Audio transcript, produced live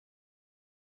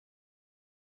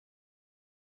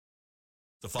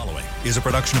The following is a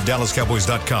production of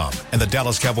DallasCowboys.com and the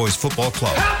Dallas Cowboys Football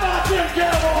Club. How about them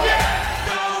Cowboys? Yeah!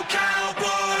 Go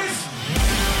Cowboys!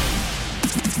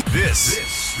 This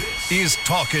is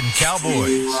Talkin'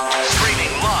 Cowboys. Streaming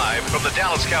live from the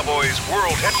Dallas Cowboys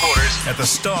World Headquarters at the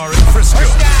Star in Frisco.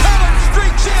 Touchdown!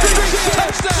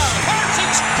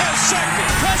 Parsons has sacked it.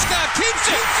 Prescott keeps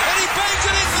it, and he bangs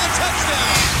it in for the touchdown.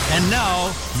 And now,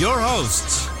 your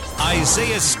hosts,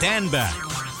 Isaiah Stanback,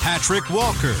 Patrick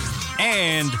Walker,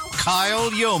 and Kyle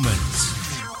Yeomans.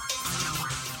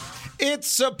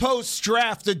 It's a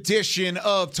post-draft edition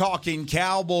of Talking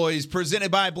Cowboys,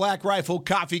 presented by Black Rifle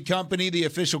Coffee Company, the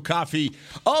official coffee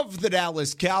of the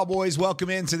Dallas Cowboys. Welcome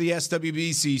into the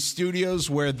SWBC studios,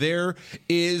 where there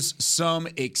is some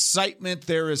excitement,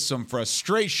 there is some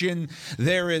frustration,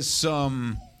 there is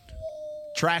some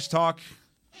trash talk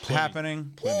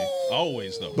happening. Plenty.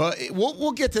 Always, though. But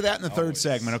we'll get to that in the third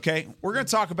segment, okay? We're going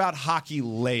to talk about hockey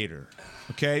later,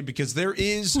 okay? Because there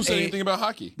is Who said anything about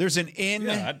hockey? There's an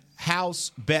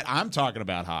in-house bet. I'm talking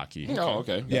about hockey. Oh,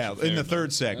 okay. Yeah, in the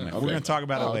third segment. Okay. We're going to talk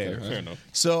about it later. Okay. Fair enough.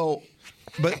 So,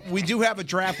 but we do have a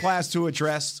draft class to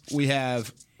address. We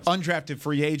have undrafted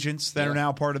free agents that are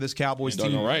now part of this Cowboys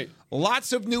team. All right.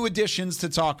 Lots of new additions to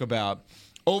talk about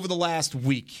over the last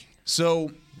week. So,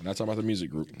 We're not talking about the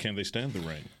music group. Can they stand the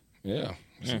rain? Yeah.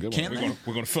 That's a good Can one. they?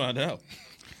 We're going to find out.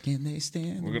 can they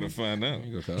stand? We're going to find out.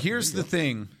 Here's the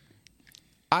thing.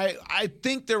 I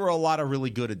think there were a lot of really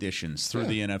good additions through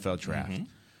the NFL draft.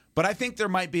 But I think there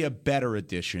might be a better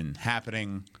addition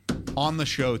happening on the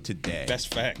show today. That's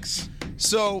facts.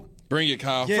 So Bring it,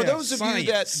 Kyle. for those of you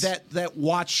science. that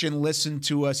watch and listen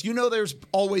to us, you know there's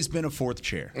always been a fourth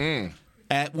chair.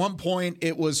 At one point,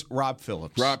 it was Rob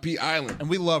Phillips. Rob P. Island. And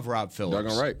we love Rob Phillips.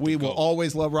 Doggone right. We will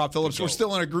always love Rob Phillips. Go. We're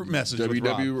still in a group message with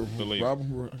Rob. WW.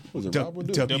 Rob, what was it? Rob would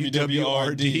do?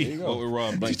 WWRD. What we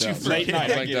Rob blanked out. forget? Late night.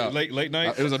 Blanked out. Late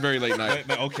night? It was a very late night.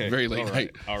 Okay. Very late All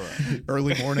night. All right.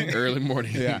 Early morning. Early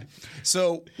morning. Yeah.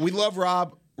 So we love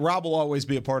Rob. Rob will always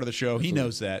be a part of the show. He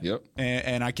knows that. Yep.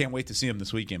 And I can't wait to see him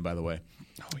this weekend, by the way.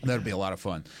 That'll be a lot of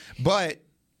fun. But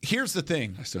here's the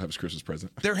thing. I still have his Christmas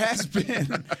present. There has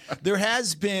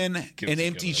been an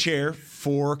empty chair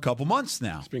for a couple months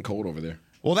now. It's been cold over there.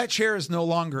 Well, that chair is no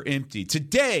longer empty.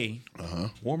 Today,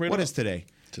 Warm it what up. is today?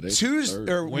 Today's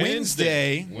Tuesday or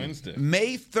Wednesday.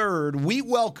 May 3rd, we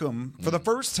welcome for the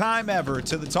first time ever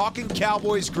to the Talking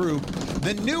Cowboys group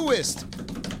the newest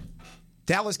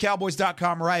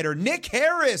DallasCowboys.com writer, Nick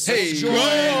Harris. Hey, has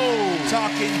joined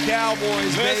Talking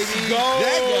Cowboys, Let's baby. go.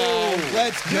 That guy.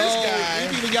 Let's go. This guy.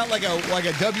 We've even got like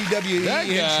a WWE That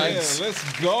guy. entrance. Yeah,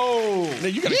 let's go. Now,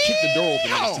 you got to kick the door open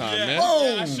next time, man.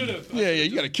 Oh. I should have. Yeah,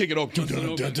 you got to kick it open.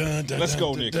 Let's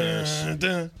go, Nick Harris.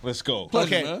 Let's go.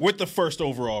 Okay. man. With the first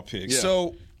overall pick. Yeah.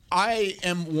 So I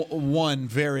am, one,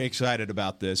 very excited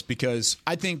about this because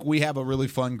I think we have a really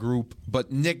fun group,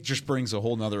 but Nick just brings a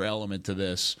whole nother element to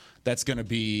this that's going to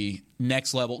be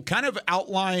next level. Kind of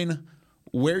outline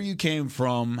where you came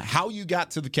from, how you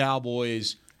got to the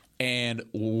Cowboys, and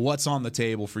what's on the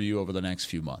table for you over the next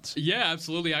few months. Yeah,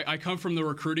 absolutely. I come from the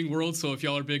recruiting world, so if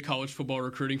y'all are big college football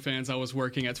recruiting fans, I was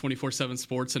working at 24/7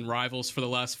 Sports and Rivals for the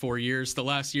last 4 years. The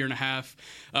last year and a half,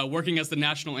 working as the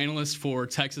national analyst for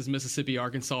Texas, Mississippi,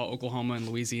 Arkansas, Oklahoma, and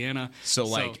Louisiana. So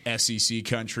like SEC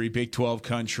country, Big 12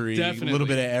 country, Definitely. a little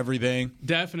bit of everything.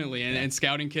 Definitely, and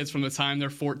scouting kids from the time they're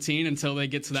 14 until they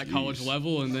get to that college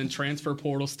level, and then transfer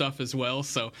portal stuff as well.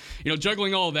 So,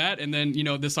 juggling all that, and then,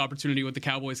 this opportunity with the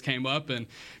Cowboys came up, and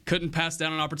couldn't pass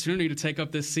down an opportunity to take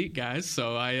up this seat, guys.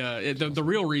 So the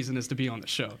real reason is to be on the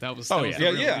show. That was the real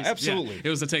reason. absolutely. Yeah, it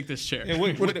was to take this chair. Yeah,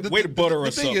 way to butter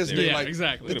us The thing up is, there. dude, Yeah, like,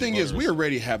 exactly. The thing is, we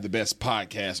already have the best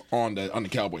podcast on the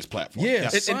Cowboys platform. Yeah,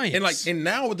 and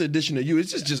now with the addition of you,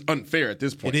 it's just unfair at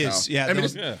this point. It is, Kyle. yeah, I mean,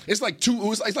 those- it's like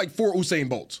it's like 4 Usain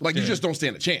Bolts. Like you just don't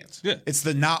stand a chance. Yeah. It's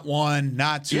the not one,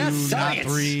 not two, not science.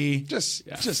 three. Just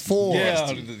 4.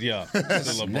 Yeah.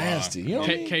 That's nasty. You know what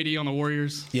I mean? KD on the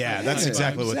Warriors. Yeah, that's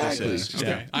exactly what this is.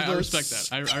 Exactly. Yeah. I respect that.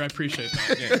 I appreciate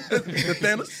that. The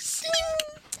Thanos.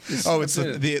 Oh, it's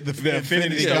the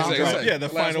Infinity Yeah, Stone. exactly. Yeah, the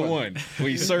Last final one. one. Where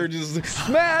he surges.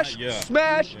 Smash, Yeah.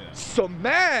 smash,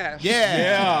 smash.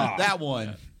 Yeah, that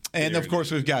one. And, of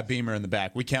course, we've got Beamer in the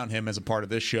back. We count him as a part of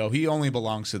this show. He only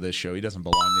belongs to this show. He doesn't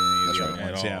belong to any of the other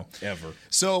At ones. all, Yeah. ever.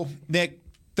 So, Nick,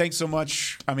 thanks so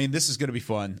much. I mean, this is going to be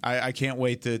fun. I can't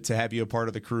wait to have you a part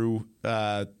of the crew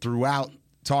throughout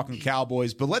Talking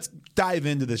Cowboys. But let's dive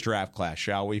into this draft class,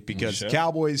 shall we? Because Sure.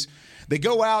 Cowboys, they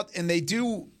go out and they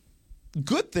do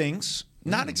good things.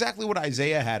 Not exactly what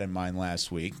Isaiah had in mind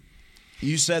last week.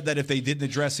 You said that if they didn't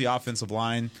address the offensive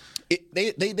line,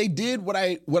 They did what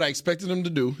I expected them to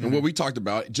do and what we talked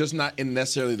about, just not in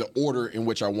necessarily the order in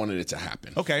which I wanted it to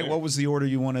happen. Okay, what was the order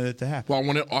you wanted it to happen? Well, I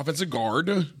wanted offensive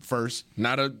guard First.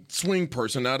 not a swing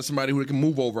person, not somebody who can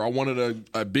move over. I wanted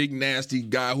a big, nasty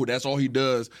guy who that's all he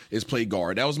does is play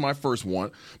guard. That was my first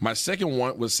one. My second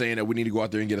one was saying that we need to go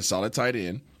out there and get a solid tight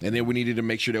end, and then we needed to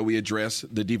make sure that we address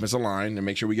the defensive line and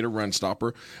make sure we get a run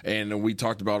stopper. And we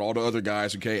talked about all the other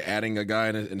guys, okay, adding a guy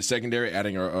in the secondary,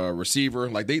 adding a receiver.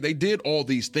 Like, they did all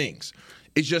these things.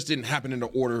 It just didn't happen in the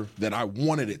order that I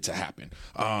wanted it to happen.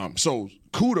 So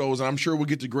kudos, and I'm sure we'll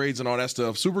get to grades and all that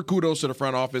stuff. Super kudos to the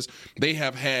front office. They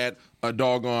have had a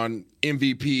doggone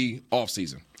MVP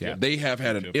offseason. Yeah. They have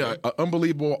had an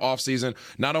unbelievable offseason,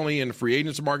 not only in the free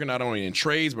agents market, not only in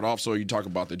trades, but also you talk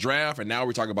about the draft, and now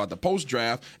we talk about the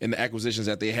post-draft and the acquisitions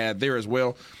that they had there as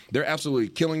well. They're absolutely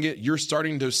killing it. You're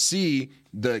starting to see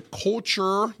the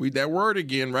culture, that word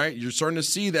again, right? You're starting to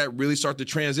see that really start to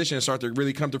transition and start to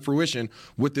really come to fruition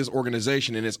with this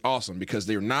organization, and it's awesome because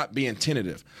they're not being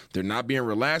tentative. They're not being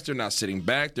relaxed. They're not sitting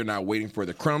back. They're not waiting for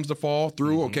the crumbs to fall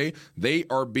through, okay?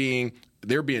 They're being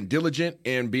diligent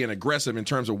and being aggressive in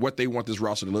terms of what they want this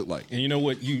roster to look like. And you know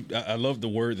what? I love the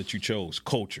word that you chose,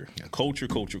 culture. Yeah. Culture.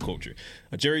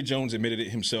 Jerry Jones admitted it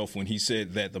himself when he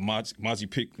said that the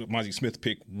Mozzie Smith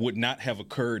pick would not have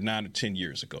occurred 9 to 10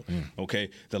 years ago. Okay?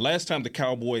 The last time the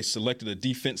Cowboys selected a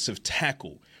defensive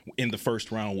tackle in the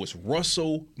first round was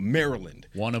Russell Maryland.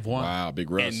 One of one. Wow, big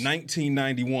Russ. In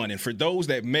 1991. And for those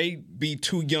that may be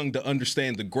too young to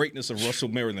understand the greatness of Russell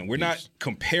Maryland, we're not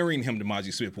comparing him to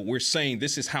Mozzie Smith, but we're saying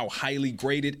this is how highly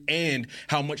graded and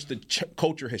how much the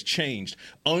culture has changed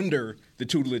under the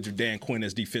tutelage of Dan Quinn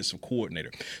as defensive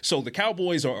coordinator. So the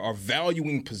Cowboys are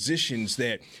valuing positions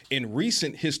that in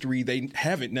recent history they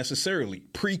haven't necessarily.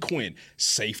 Pre-Quinn,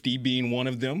 safety being one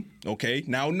of them, okay?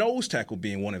 Now nose tackle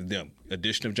being one of them.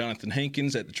 Addition of Jonathan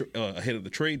Hankins at the ahead of the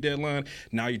trade deadline.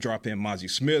 Now you drop in Mozzie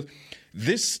Smith.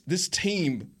 This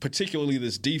team, particularly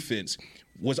this defense,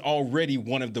 was already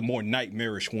one of the more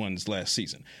nightmarish ones last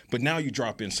season. But now you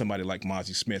drop in somebody like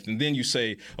Mozzie Smith, and then you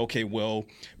say, okay, well,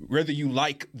 whether you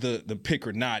like the pick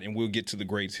or not, and we'll get to the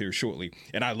grades here shortly,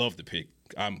 and I love the pick.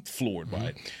 I'm floored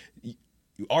by it.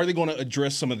 Are they going to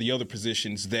address some of the other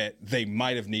positions that they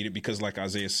might have needed? Because like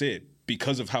Isaiah said,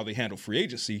 because of how they handled free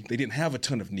agency, they didn't have a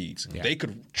ton of needs. Yeah. They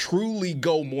could truly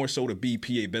go more so to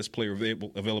BPA, best player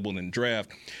available in the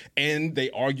draft, and they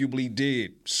arguably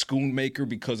did. Schoonmaker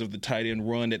because of the tight end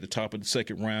run at the top of the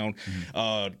second round.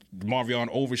 Marvion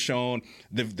Overshawn.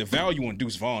 The value on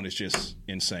Deuce Vaughn is just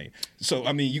insane. So,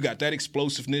 I mean, you got that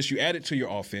explosiveness. You add it to your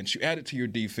offense. You add it to your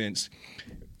defense.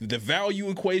 The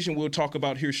value equation we'll talk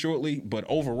about here shortly, but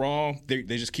overall, they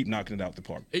just keep knocking it out the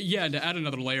park. Yeah, and to add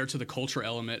another layer to the culture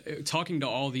element, talking to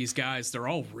all these guys, they're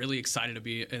all really excited to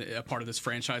be a part of this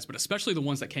franchise, but especially the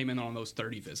ones that came in on those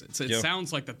 30 visits. It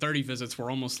sounds like the 30 visits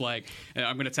were almost like,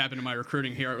 I'm going to tap into my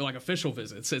recruiting here, like official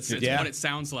visits. It's what it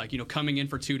sounds like, coming in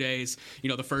for 2 days,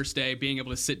 the first day, being able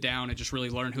to sit down and just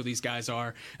really learn who these guys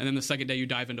are. And then the second day you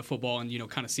dive into football and,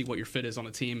 kind of see what your fit is on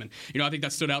the team. And, I think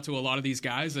that stood out to a lot of these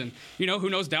guys. And, who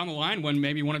knows down the line when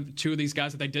maybe one of two of these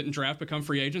guys that they didn't draft become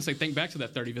free agents, they think back to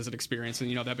that 30 visit experience,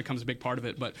 and that becomes a big part of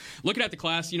it. But looking at the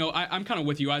class, I'm kind of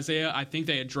with you, Isaiah. I think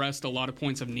they addressed a lot of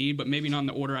points of need, but maybe not in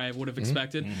the order I would have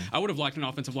expected. I would have liked an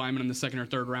offensive lineman in the second or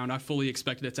third round. I fully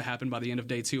expected it to happen by the end of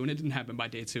day 2, and it didn't happen by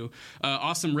day 2.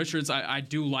 Austin Richards, I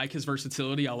do like his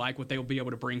versatility. I like what they will be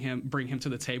able to bring him to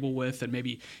the table with, and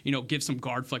maybe give some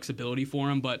guard flexibility for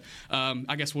him. But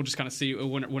I guess we'll just kind of see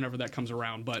whenever that comes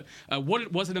around. But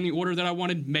was it in the order that I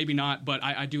wanted? Maybe not. But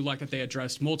I do like that they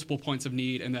addressed multiple points of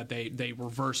need and that they were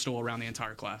versatile around the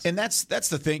entire class. And that's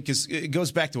the thing, because it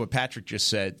goes back to what Patrick just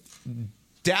said.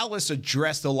 Dallas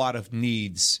addressed a lot of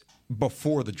needs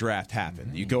before the draft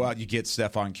happened. You go out, you get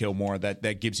Stephon Gilmore,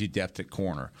 that gives you depth at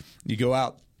corner. You go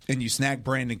out and you snag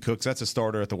Brandon Cooks, that's a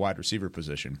starter at the wide receiver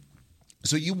position.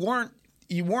 So you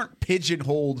weren't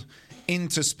pigeonholed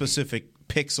into specific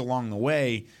picks along the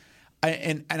way.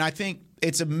 And I think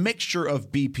it's a mixture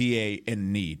of BPA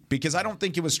and need, because I don't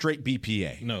think it was straight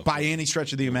BPA by any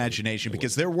stretch of the imagination,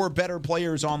 because there were better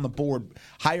players on the board,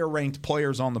 higher ranked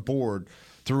players on the board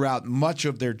throughout much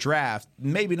of their draft.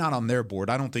 Maybe not on their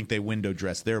board. I don't think they window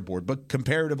dressed their board, but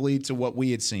comparatively to what we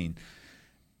had seen.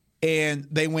 And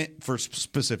they went for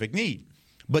specific need.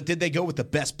 But did they go with the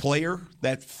best player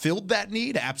that filled that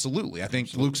need? Absolutely. I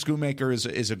think Luke Schoonmaker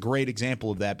is a great example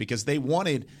of that, because they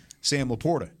wanted Sam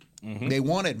Laporta. They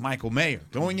wanted Michael Mayer.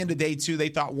 Going into day 2, they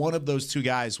thought one of those two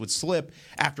guys would slip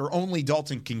after only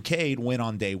Dalton Kincaid went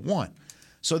on day 1.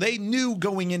 So they knew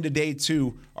going into day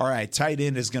 2, all right, tight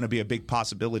end is going to be a big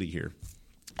possibility here.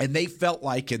 And they felt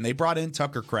like, and they brought in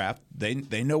Tucker Kraft.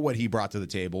 They know what he brought to the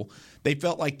table. They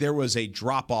felt like there was a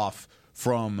drop-off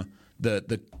from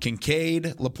the Kincaid,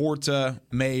 Laporta,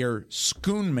 Mayer,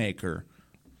 Schoonmaker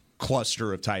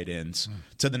cluster of tight ends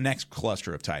to the next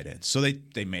cluster of tight ends. So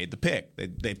they made the pick.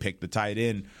 They picked the tight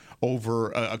end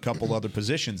over a couple other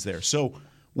positions there. So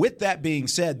with that being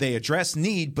said, they addressed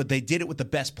need, but they did it with the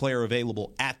best player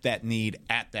available at that need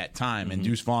at that time. And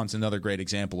Deuce Vaughn's another great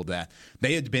example of that.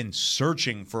 They had been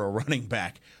searching for a running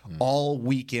back all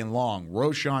weekend long.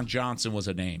 Roschon Johnson was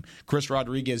a name. Chris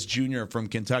Rodriguez Jr. from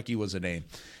Kentucky was a name.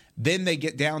 Then they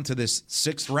get down to this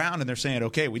 6th round, and they're saying,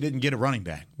 okay, we didn't get a running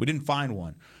back. We didn't find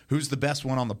one. Who's the best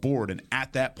one on the board? And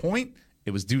at that point,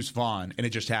 it was Deuce Vaughn, and it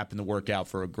just happened to work out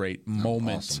for a great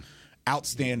moment. Awesome.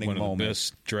 Outstanding moment. One of the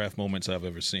best draft moments I've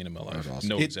ever seen in my life. Awesome.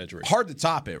 No exaggeration. Hard to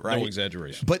top it, right? No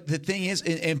exaggeration. But the thing is,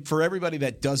 and for everybody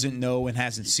that doesn't know and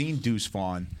hasn't seen Deuce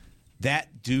Vaughn,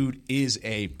 that dude is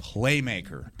a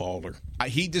playmaker. Baller.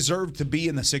 He deserved to be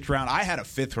in the 6th round. I had a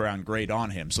 5th round grade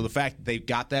on him. So the fact that they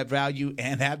got that value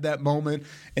and had that moment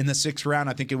in the 6th round,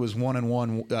 I think it was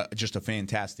 1-1, just a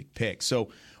fantastic pick. So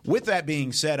with that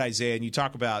being said, Isaiah, and you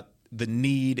talk about the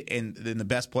need and the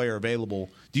best player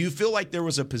available, do you feel like there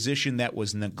was a position that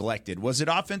was neglected? Was it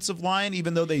offensive line,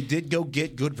 even though they did go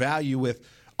get good value with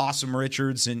Awesome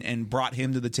Richards and brought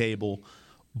him to the table?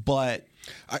 But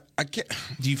I can't.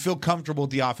 Do you feel comfortable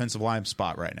with the offensive line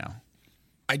spot right now?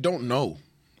 I don't know.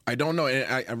 And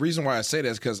the reason why I say that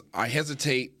is because I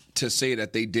hesitate to say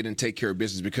that they didn't take care of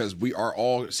business, because we are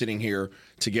all sitting here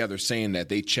together saying that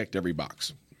they checked every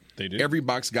box. They did. Every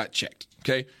box got checked.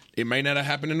 Okay, it may not have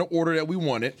happened in the order that we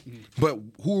wanted, but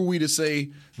who are we to say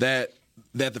that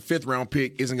the 5th round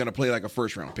pick isn't going to play like a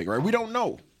 1st round pick? Right? We don't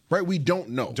know. Right, we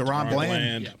don't know. Deron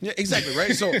Bland. Yeah, exactly.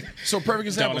 Right. So perfect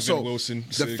example. Donovan Wilson,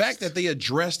 the 6th. Fact that they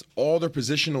addressed all their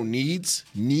positional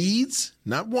needs,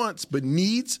 not once, but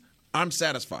needs, I'm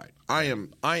satisfied. I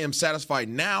am satisfied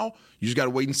now. You just got to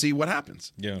wait and see what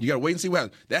happens. Yeah. You got to wait and see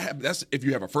what happens. That's if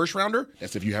you have a 1st rounder.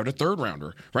 That's if you have a 3rd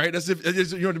rounder. Right. That's if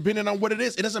depending on what it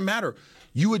is. It doesn't matter.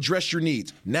 You address your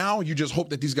needs. Now you just hope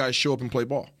that these guys show up and play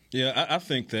ball. Yeah, I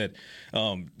think that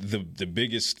the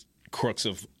biggest crux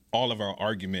of all of our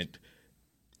argument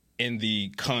in the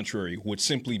contrary would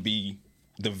simply be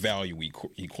the value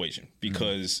equation,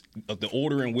 because of the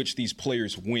order in which these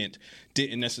players went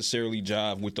didn't necessarily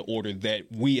jive with the order that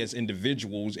we as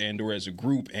individuals and or as a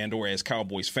group and or as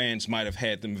Cowboys fans might have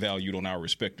had them valued on our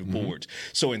respective boards.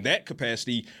 So in that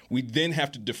capacity, we then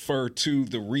have to defer to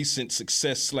the recent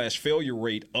success/failure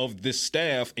rate of this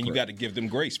staff, and you got to give them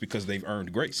grace because they've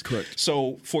earned grace. Correct.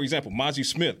 So, for example, Mozzie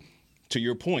Smith, to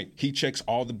your point, he checks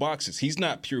all the boxes. He's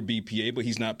not pure BPA, but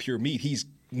he's not pure meat.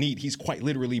 He's quite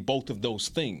literally both of those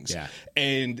things. Yeah.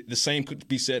 And the same could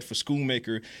be said for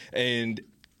Schoonmaker. And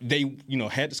they,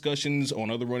 had discussions on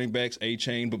other running backs,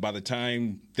 A-Chain, but by the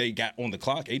time they got on the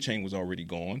clock, A-Chain was already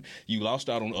gone. You lost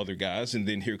out on other guys, and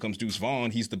then here comes Deuce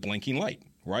Vaughn. He's the blinking light,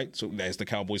 right? So as the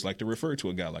Cowboys like to refer to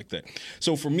a guy like that.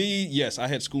 So for me, yes, I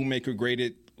had Schoonmaker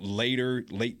graded later,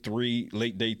 late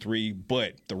day 3,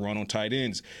 but the run on tight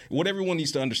ends. What everyone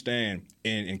needs to understand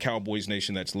in Cowboys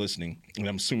Nation that's listening, and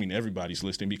I'm assuming everybody's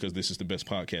listening because this is the best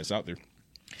podcast out there.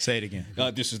 Say it again.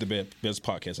 This is the best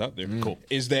podcast out there. Cool.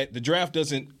 Is that the draft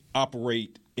doesn't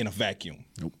operate in a vacuum.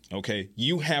 Nope. Okay?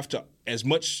 You have to, as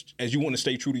much as you want to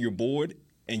stay true to your board,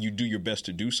 and you do your best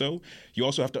to do so, you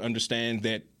also have to understand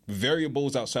that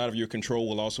variables outside of your control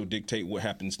will also dictate what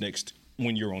happens next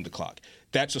when you're on the clock.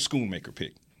 That's a Schoonmaker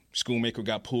pick. Schoonmaker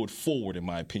got pulled forward, in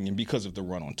my opinion, because of the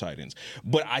run on tight ends.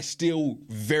 But I still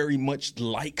very much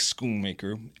like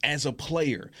Schoonmaker as a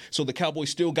player. So the Cowboys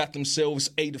still got themselves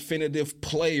a definitive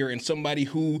player and somebody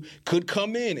who could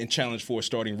come in and challenge for a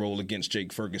starting role against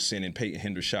Jake Ferguson and Peyton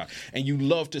Hendershot. And you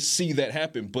love to see that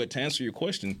happen. But to answer your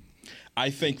question, I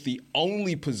think the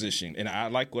only position, and I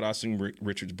like what Awesome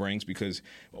Richards brings, because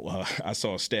I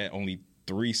saw a stat, only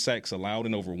 3 sacks allowed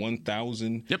in over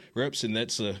 1,000 reps, and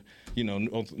that's a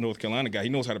North Carolina guy. He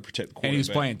knows how to protect the quarterback. And he was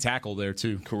playing tackle there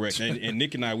too. Correct. And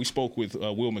Nick and I, we spoke with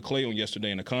Will McClay on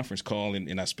yesterday in a conference call,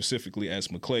 and I specifically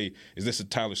asked McClay, is this a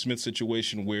Tyler Smith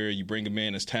situation where you bring a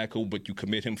man as tackle but you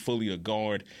commit him fully a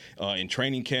guard in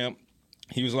training camp?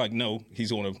 He was like, no,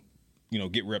 he's going to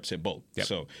get reps at both. Yep.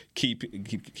 So key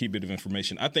bit of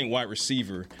information. I think wide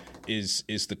receiver is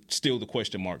still the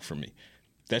question mark for me.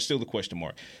 That's still the question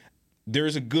mark. There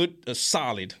is a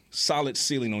solid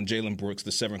ceiling on Jalen Brooks, the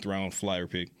 7th round flyer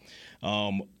pick.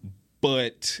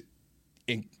 But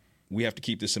we have to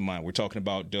keep this in mind. We're talking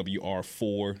about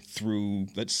WR4 through,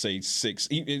 let's say 6,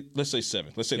 let's say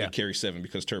 7. Let's say they carry 7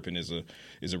 because Turpin is a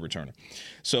returner.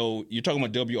 So you're talking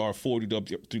about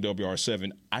WR4 through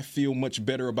WR7. I feel much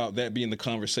better about that being the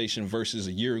conversation versus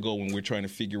a year ago when we're trying to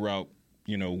figure out,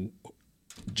 Jalen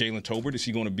Tolbert, is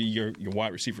he going to be your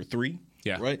wide receiver 3?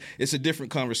 Yeah. Right? It's a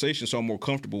different conversation, so I'm more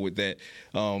comfortable with that.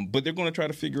 But they're going to try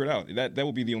to figure it out. That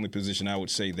would be the only position I would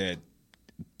say that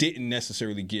didn't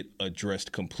necessarily get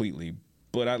addressed completely.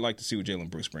 But I'd like to see what Jalen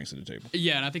Brooks brings to the table.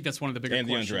 Yeah, and I think that's one of the bigger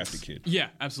questions. And the undrafted kid. Yeah,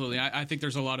 absolutely. I think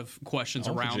there's a lot of questions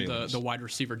around the wide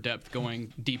receiver depth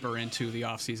going deeper into the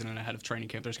offseason and ahead of training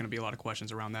camp. There's going to be a lot of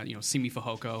questions around that. Simi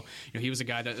Fehoko, he was a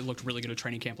guy that looked really good at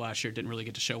training camp last year, didn't really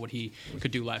get to show what he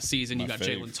could do last season. You got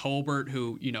Jalen Tolbert,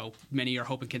 who, many are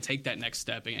hoping can take that next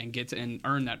step and get and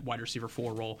earn that wide receiver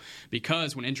 4 role,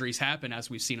 because when injuries happen, as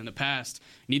we've seen in the past,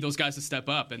 you need those guys to step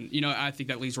up. And, I think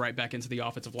that leads right back into the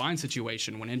offensive line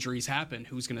situation. When injuries happen,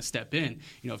 who's going to step in?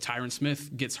 If Tyron Smith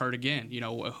gets hurt again,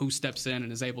 who steps in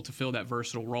and is able to fill that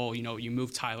versatile role? You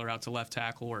move Tyler out to left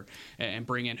tackle and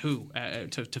bring in who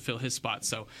to fill his spot.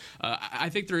 So I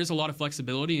think there is a lot of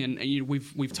flexibility, and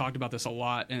we've talked about this a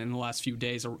lot in the last few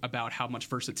days about how much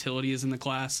versatility is in the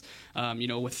class.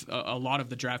 With a lot of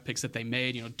the draft picks that they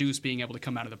made, Deuce being able to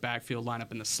come out of the backfield, line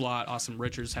up in the slot, Austin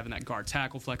Richards having that guard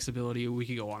tackle flexibility. We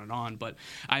could go on and on, but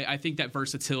I think that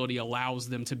versatility allows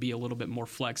them to be a little bit more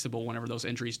flexible whenever those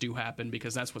injuries do happen,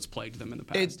 because that's what's plagued them in the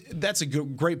past. That's a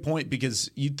great point, because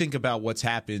you think about what's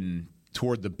happened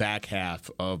toward the back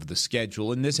half of the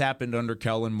schedule, and this happened under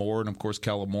Kellen Moore, and of course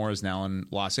Kellen Moore is now in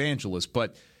Los Angeles,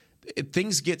 but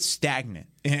things get stagnant.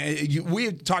 We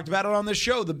had talked about it on this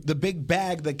show, the big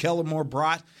bag that Kellen Moore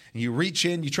brought, and you reach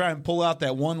in, you try and pull out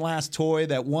that one last toy,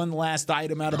 that one last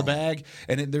item out of the bag,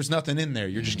 and there's nothing in there.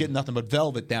 You're just getting nothing but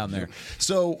velvet down there.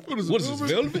 So what is this,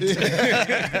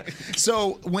 velvet?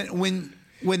 So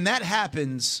when that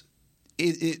happens,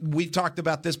 we've talked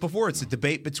about this before. It's a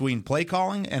debate between play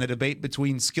calling and a debate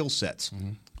between skill sets.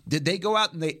 Mm-hmm. Did they go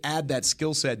out and they add that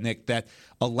skill set, Nick, that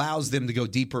allows them to go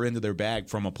deeper into their bag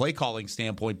from a play calling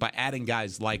standpoint by adding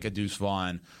guys like a Deuce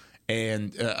Vaughn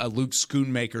and a Luke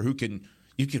Schoonmaker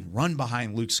you can run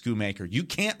behind Luke Schoonmaker. You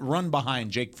can't run behind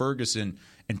Jake Ferguson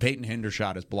and Peyton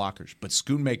Hendershot as blockers, but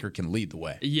Schoonmaker can lead the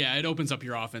way. Yeah, it opens up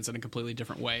your offense in a completely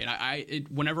different way. And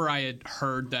whenever I had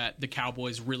heard that the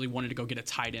Cowboys really wanted to go get a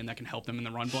tight end that can help them in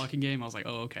the run blocking game, I was like,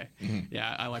 oh, okay. Mm-hmm.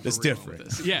 Yeah, I like where we're going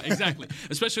with this. Yeah, exactly.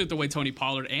 Especially with the way Tony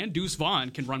Pollard and Deuce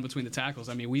Vaughn can run between the tackles.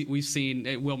 I mean, we've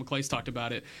seen, Will McClay's talked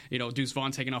about it, Deuce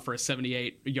Vaughn taking off for a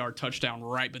 78-yard touchdown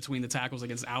right between the tackles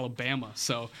against Alabama.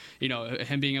 So,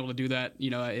 him being able to do that,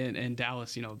 in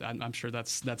Dallas, I'm sure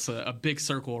that's a big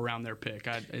circle around their pick.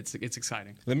 It's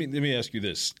exciting. Let me ask you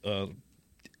this,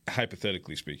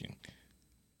 hypothetically speaking.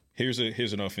 Here's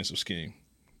an offensive scheme: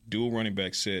 dual running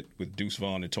back set with Deuce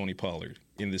Vaughn and Tony Pollard.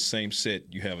 In the same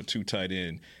set, you have a 2 tight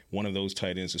end. One of those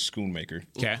tight ends is Schoonmaker,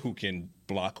 who can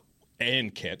block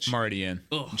and catch. I'm already in.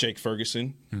 Jake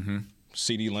Ferguson,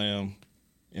 CeeDee Lamb,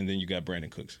 and then you got Brandon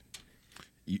Cooks.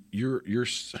 I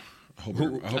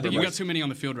think you got too many on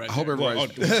the field right now. I hope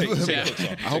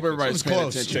everybody's paying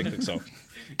attention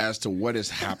as to what is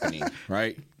happening,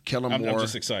 right? Kellen Moore. I'm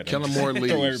just excited. Kellen Moore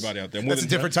leads. Throw everybody out there. That's a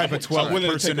different type of 12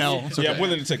 personnel. I'm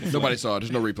willing to take a flag. Nobody saw it.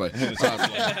 There's no replay.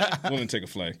 Willing to take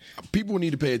a flag. People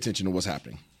need to pay attention to what's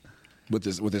happening with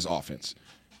this offense.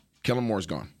 Kellen Moore's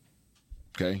gone.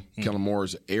 Okay? Kellen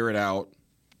Moore's air it out,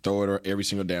 throw it every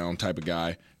single down type of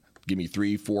guy. Give me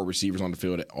 3-4 receivers on the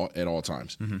field at all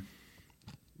times. Mm-hmm.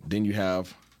 Then you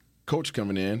have Coach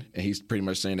coming in, and he's pretty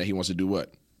much saying that he wants to do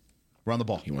what? Run the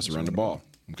ball. He wants to run the ball.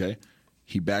 Okay?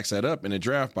 He backs that up in the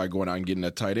draft by going out and getting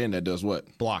a tight end that does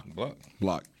what? Block.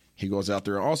 He goes out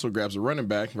there and also grabs a running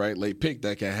back, right? Late pick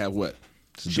that can have what?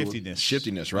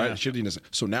 Shiftiness, right? Yeah. Shiftiness.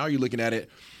 So now you're looking at it.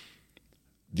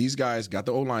 These guys got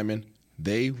the O-linemen.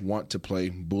 They want to play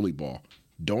bully ball.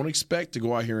 Don't expect to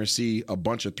go out here and see a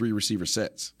bunch of 3 receiver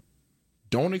sets.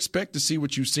 Don't expect to see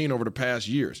what you've seen over the past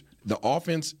years. The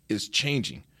offense is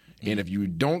changing. And if you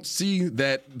don't see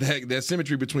that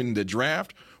symmetry between the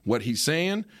draft, what he's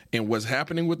saying, and what's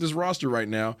happening with this roster right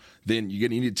now, then you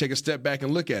need to take a step back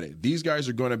and look at it. These guys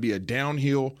are going to be a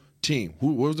downhill team.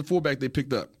 What was the fullback they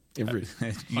picked up? Hunter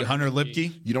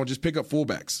Lipke. You don't just pick up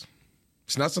fullbacks.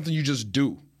 It's not something you just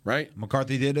do, right?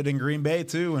 McCarthy did it in Green Bay,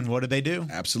 too, and what did they do?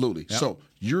 Absolutely. Yep. So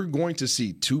you're going to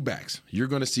see 2 backs. You're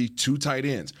going to see 2 tight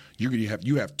ends.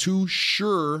 You have 2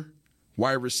 sure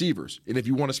wide receivers. And if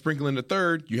you want to sprinkle in the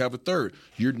third, you have a third.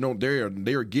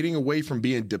 They are getting away from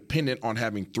being dependent on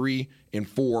having 3 and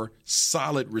 4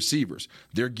 solid receivers.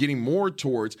 They're getting more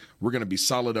towards, we're going to be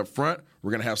solid up front.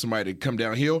 We're going to have somebody to come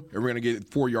downhill, and we're going to get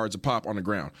 4 yards a pop on the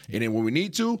ground. And then when we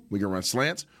need to, we can run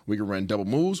slants, we can run double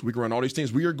moves, we can run all these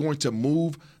things. We are going to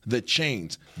move the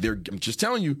chains. I'm just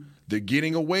telling you, they're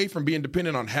getting away from being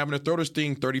dependent on having to throw this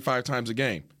thing 35 times a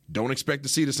game. Don't expect to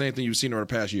see the same thing you've seen over the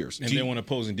past years. And then when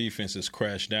opposing defenses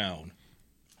crash down,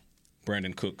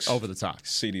 Brandon Cooks, over the top,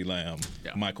 CeeDee Lamb,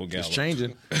 Michael Gallup. It's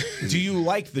changing. Do you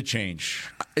like the change?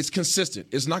 It's consistent.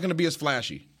 It's not going to be as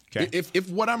flashy. Okay. If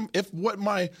what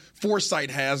my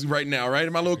foresight has right now, right,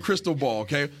 in my little crystal ball,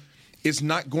 okay, it's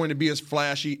not going to be as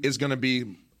flashy. It's going to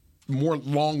be more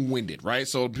long-winded, right?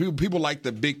 So people like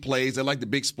the big plays, they like the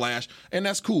big splash, and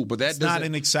that's cool. But that's not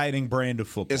an exciting brand of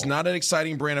football. It's not an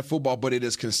exciting brand of football, but it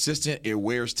is consistent. It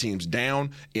wears teams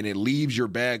down, and it leaves your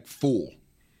bag full.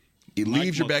 It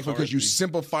leaves your bag full because you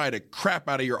simplify the crap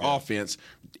out of your offense.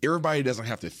 Everybody doesn't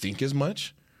have to think as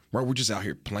much. Right, we're just out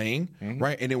here playing,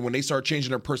 right? And then when they start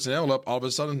changing their personnel up, all of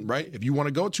a sudden, right, if you want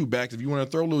to go 2 backs, if you want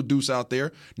to throw a little deuce out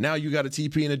there, now you got a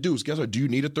TP and a deuce. Guess what? Do you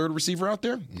need a third receiver out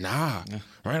there? Nah.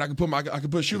 Right? I can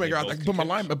put Shoemaker out. I can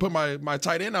put my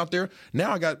tight end out there.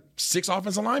 Now I got 6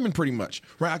 offensive linemen pretty much.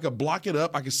 Right? I could block it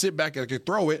up. I could sit back. I could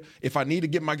throw it. If I need to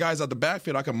get my guys out the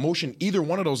backfield, I can motion either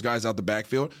one of those guys out the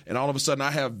backfield, and all of a sudden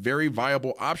I have very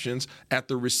viable options at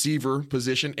the receiver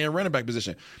position and running back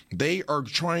position. They are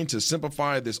trying to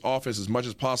simplify this offense as much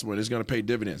as possible, and it's going to pay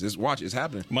dividends. It's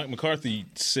happening. Mike McCarthy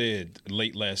said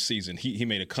late last season, he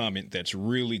made a comment that's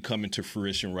really coming to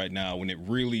fruition right now, when it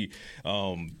really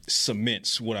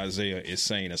cements what Isaiah is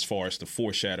saying as far as the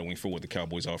foreshadowing for what the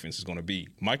Cowboys offense is going to be.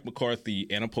 Mike McCarthy,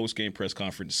 in a post-game press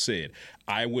conference, said,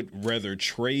 I would rather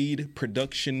trade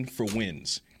production for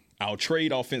wins. I'll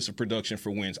trade offensive production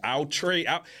for wins.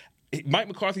 Mike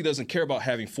McCarthy doesn't care about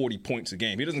having 40 points a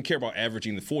game. He doesn't care about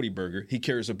averaging the 40 burger. He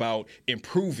cares about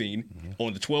improving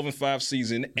on the 12-5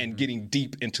 season and getting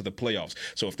deep into the playoffs.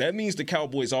 So if that means the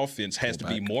Cowboys offense has to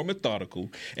be more methodical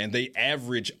and they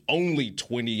average only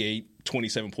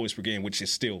 27 points per game, which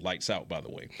is still lights out, by the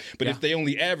way. But if they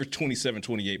only average 27,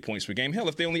 28 points per game, hell,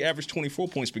 if they only average 24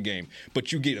 points per game,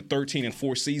 but you get a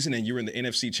 13-4 season and you're in the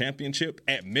NFC Championship,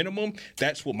 at minimum,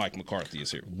 that's what Mike McCarthy is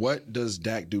here. What does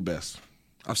Dak do best?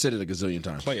 I've said it a gazillion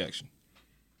times. Play action.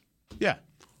 Yeah.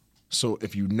 So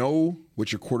if you know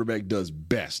what your quarterback does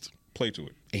best, play to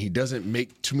it, and he doesn't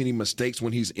make too many mistakes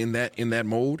when he's in that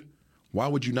mode, why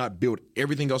would you not build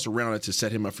everything else around it to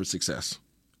set him up for success?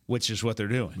 Which is what they're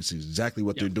doing. Which is exactly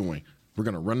what they're doing. We're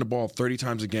going to run the ball 30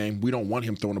 times a game. We don't want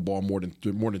him throwing the ball more than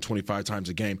 25 times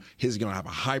a game. He's going to have a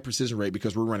high precision rate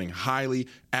because we're running highly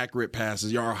accurate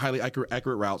passes, highly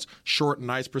accurate routes, short,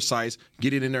 nice, precise,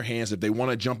 get it in their hands. If they want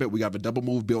to jump it, we got a double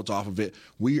move built off of it.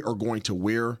 We are going to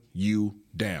wear you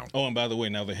down. Oh, and by the way,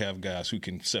 now they have guys who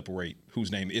can separate,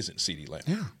 whose name isn't CeeDee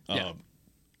Lamb. Yeah.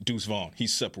 Deuce Vaughn,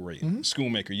 he's separated.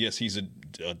 Schoonmaker, yes, he's an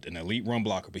elite run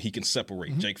blocker, but he can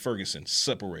separate. Jake Ferguson,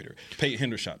 separator.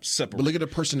 Peyton Hendershot, separator. But look at the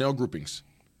personnel groupings.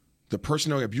 The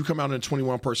personnel, if you come out in the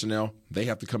 21 personnel, they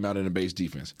have to come out in the base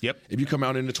defense. Yep. If you come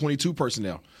out in the 22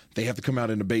 personnel, they have to come out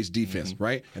in the base defense,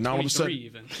 right? And now all of a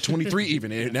sudden, 23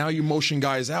 even. And now you motion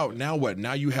guys out. Now what?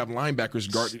 Now you have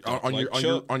linebackers guard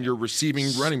on your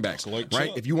receiving running backs,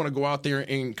 right? If you want to go out there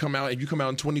and come out, if you come out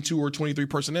in 22 or 23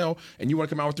 personnel, and you want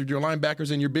to come out with your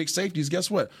linebackers and your big safeties, guess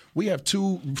what? We have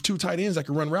two tight ends that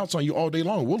can run routes on you all day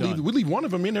long. We'll leave one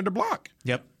of them in there to block.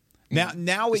 Yep.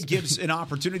 Now it gives an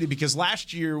opportunity because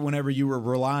last year, whenever you were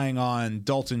relying on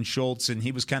Dalton Schultz, and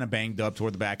he was kind of banged up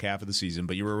toward the back half of the season,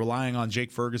 but you were relying on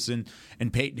Jake Ferguson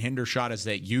and Peyton Hendershot as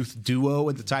that youth duo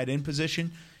at the tight end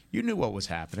position, you knew what was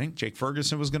happening. Jake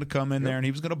Ferguson was going to come in there, and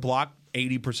he was going to block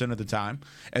 80% of the time.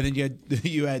 And then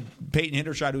you had Peyton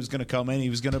Hendershot who was going to come in. He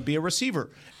was going to be a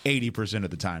receiver 80%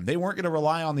 of the time. They weren't going to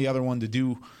rely on the other one to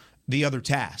do the other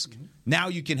task. Now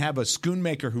you can have a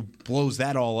Schoonmaker who blows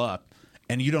that all up.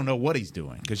 And you don't know what he's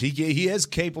doing because he is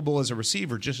capable as a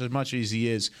receiver just as much as he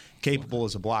is capable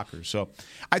as a blocker. So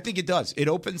I think it does. It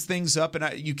opens things up,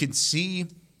 and you can see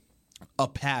a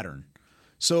pattern.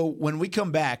 So when we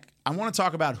come back, I want to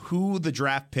talk about who the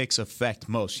draft picks affect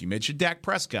most. You mentioned Dak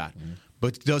Prescott,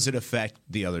 but does it affect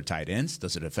the other tight ends?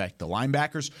 Does it affect the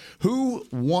linebackers? Who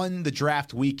won the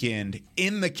draft weekend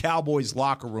in the Cowboys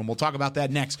locker room? We'll talk about that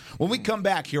next when we come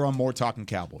back here on More Talkin'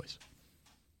 Cowboys.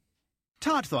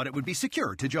 Todd thought it would be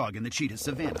secure to jog in the cheetah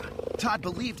savanna. Todd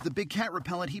believed the big cat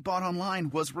repellent he bought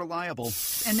online was reliable.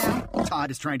 And now,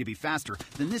 Todd is trying to be faster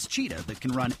than this cheetah that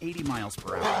can run 80 miles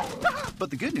per hour.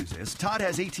 But the good news is, Todd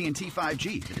has AT&T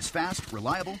 5G that is fast,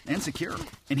 reliable, and secure.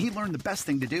 And he learned the best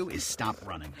thing to do is stop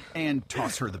running and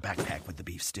toss her the backpack with the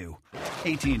beef stew.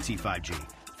 AT&T 5G.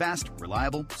 Fast,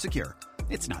 reliable, secure.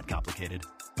 It's not complicated.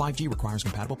 5G requires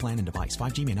compatible plan and device.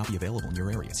 5G may not be available in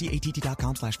your area. See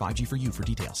att.com/5G for you for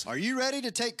details. Are you ready to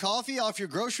take coffee off your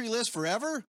grocery list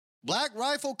forever? Black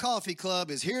Rifle Coffee Club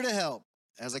is here to help.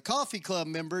 As a coffee club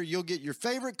member, you'll get your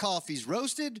favorite coffees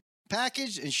roasted,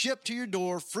 packaged, and shipped to your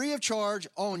door free of charge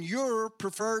on your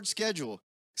preferred schedule.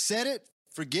 Set it,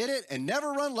 forget it, and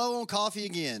never run low on coffee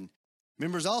again.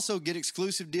 Members also get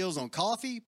exclusive deals on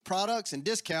coffee, products, and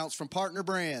discounts from partner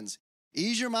brands.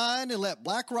 Ease your mind and let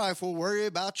Black Rifle worry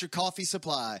about your coffee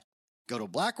supply. Go to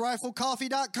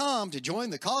blackriflecoffee.com to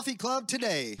join the coffee club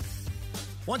today.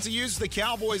 Want to use the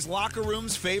Cowboys locker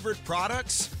room's favorite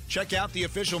products? Check out the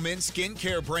official men's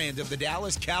skincare brand of the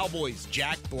Dallas Cowboys,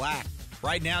 Jack Black.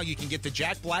 Right now, you can get the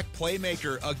Jack Black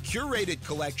Playmaker, a curated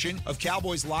collection of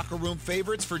Cowboys locker room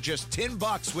favorites for just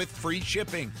 $10 with free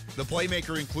shipping. The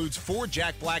Playmaker includes 4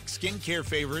 Jack Black skincare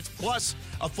favorites, plus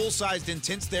a full-sized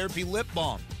intense therapy lip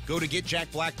balm. Go to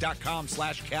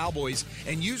getjackblack.com/Cowboys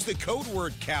and use the code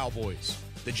word Cowboys.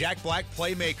 The Jack Black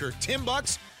Playmaker,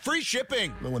 $10, free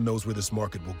shipping. No one knows where this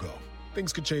market will go.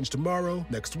 Things could change tomorrow,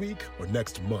 next week, or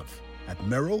next month. At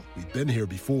Merrill, we've been here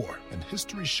before, and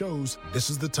history shows this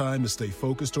is the time to stay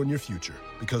focused on your future.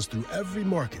 Because through every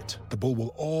market, the bull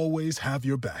will always have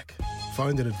your back.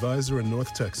 Find an advisor in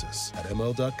North Texas at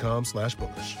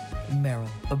ml.com/bullish. Merrill,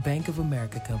 a Bank of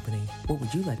America company. What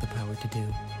would you like the power to do?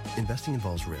 Investing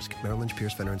involves risk. Merrill Lynch,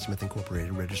 Pierce, Fenner & Smith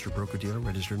Incorporated, registered broker-dealer,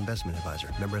 registered investment advisor.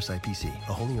 Member SIPC,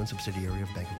 a wholly owned subsidiary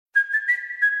of Bank of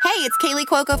Hey, it's Kaylee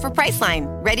Cuoco for Priceline.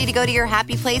 Ready to go to your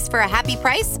happy place for a happy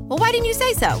price? Well, why didn't you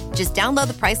say so? Just download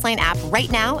the Priceline app right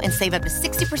now and save up to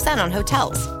 60% on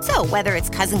hotels. So whether it's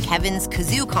Cousin Kevin's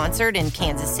Kazoo Concert in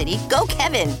Kansas City, go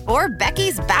Kevin, or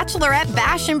Becky's Bachelorette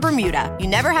Bash in Bermuda, you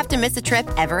never have to miss a trip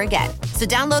ever again. So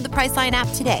download the Priceline app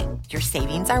today. Your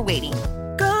savings are waiting.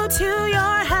 Go to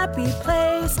your happy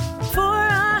place for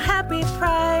a happy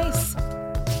price.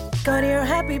 Go to your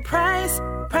happy price,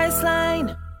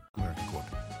 Priceline.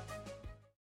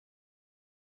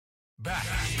 Back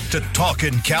to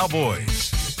Talkin'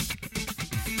 Cowboys.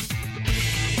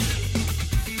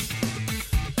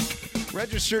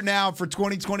 Register now for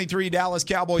 2023 Dallas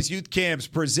Cowboys Youth Camps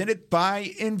presented by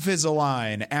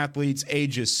Invisalign. Athletes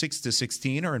ages 6 to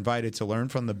 16 are invited to learn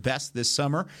from the best this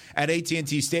summer at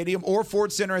AT&T Stadium or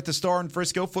Ford Center at the Star in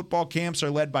Frisco. Football camps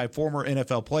are led by former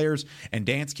NFL players, and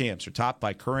dance camps are topped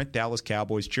by current Dallas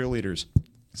Cowboys cheerleaders.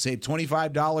 Save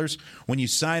 $25 when you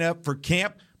sign up for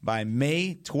camp by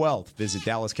May 12th. Visit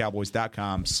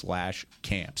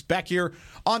DallasCowboys.com/camps. Back here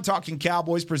on Talking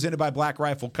Cowboys, presented by Black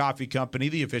Rifle Coffee Company,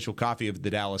 the official coffee of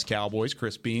the Dallas Cowboys.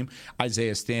 Chris Beam,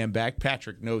 Isaiah Stanback,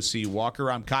 Patrick No C.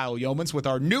 Walker. I'm Kyle Yeomans with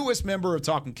our newest member of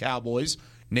Talking Cowboys,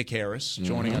 Nick Harris,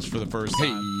 joining us for the first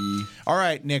time. All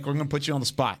right, Nick, we're going to put you on the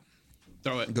spot.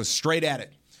 Throw it. Go straight at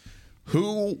it.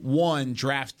 Who won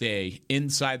draft day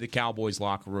inside the Cowboys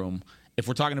locker room? If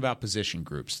we're talking about position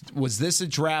groups, was this a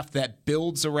draft that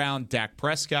builds around Dak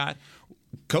Prescott?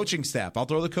 Coaching staff, I'll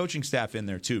throw the coaching staff in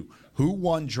there too. Who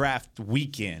won draft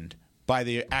weekend by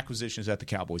the acquisitions that the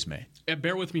Cowboys made?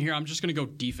 Bear with me here. I'm just going to go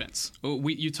defense.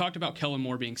 You talked about Kellen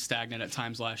Moore being stagnant at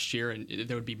times last year, and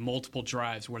there would be multiple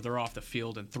drives where they're off the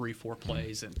field in 3-4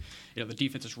 plays, and the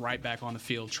defense is right back on the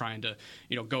field trying to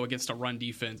go against a run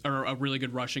defense or a really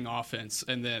good rushing offense,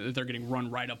 and then they're getting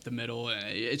run right up the middle.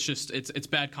 It's just it's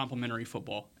bad complementary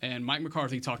football. And Mike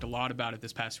McCarthy talked a lot about it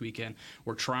this past weekend.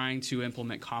 We're trying to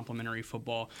implement complementary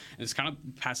football, and this kind of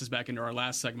passes back into our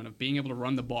last segment of being able to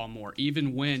run the ball more,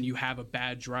 even when you have a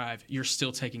bad drive. You're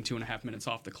still taking 2.5 minutes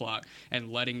off the clock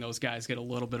and letting those guys get a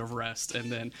little bit of rest.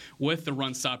 And then with the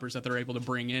run stoppers that they're able to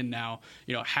bring in now,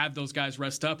 have those guys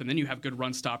rest up, and then you have good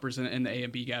run stoppers in the A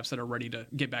and B gaps that are ready to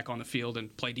get back on the field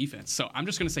and play defense. So I'm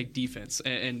just going to say defense.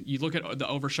 And you look at the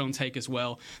Overshown take as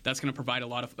well. That's going to provide a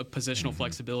lot of positional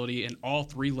flexibility in all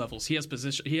 3 levels. He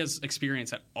has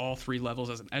experience at all 3 levels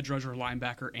as an edge rusher,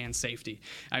 linebacker, and safety.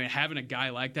 I mean, having a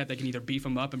guy like that can either beef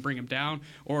him up and bring him down,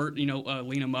 or lean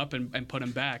him up and put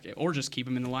him back, or just keep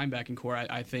him in the linebacking core.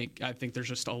 I think there's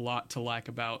just a lot to like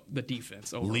about the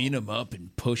defense overall. Lean him up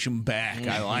and push him back.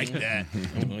 I like that.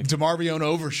 DeMarvion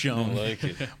Overshown. I like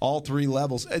it. All 3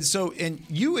 levels. And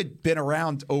you had been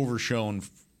around Overshown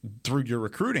through your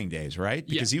recruiting days, right?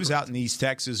 Because he was out in East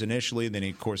Texas initially, and then,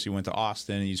 of course, he went to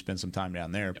Austin, and you spent some time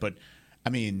down there. But,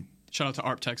 I mean, Shout out to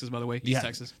ARP, Texas, by the way. East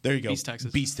Texas. There you go. East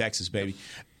Texas. Beast Texas, baby.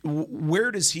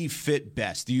 Where does he fit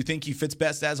best? Do you think he fits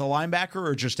best as a linebacker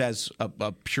or just as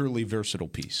a purely versatile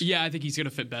piece? Yeah, I think he's going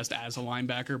to fit best as a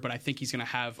linebacker, but I think he's going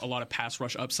to have a lot of pass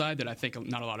rush upside that I think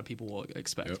not a lot of people will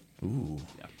expect. Yep. Ooh.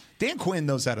 Yeah. Dan Quinn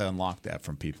knows how to unlock that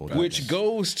from people. Which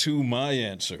goes to my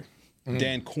answer.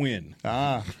 Dan Quinn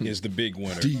is the big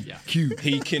winner.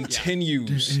 He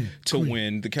continues to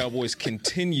win. The Cowboys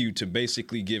continue to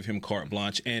basically give him carte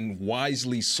blanche, and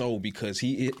wisely so, because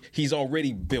he's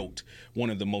already built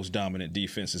one of the most dominant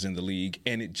defenses in the league,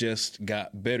 and it just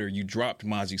got better. You dropped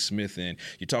Mozzie Smith in.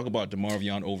 You talk about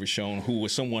DeMarvion Overshown, who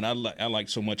was someone I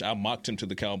liked so much. I mocked him to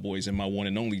the Cowboys in my one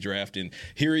and only draft, and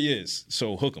here he is.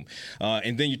 So hook him.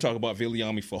 And then you talk about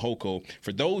Viliami Fehoko.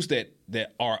 For those that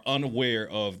are unaware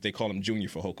of, they call him Junior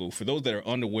Fehoko. For those that are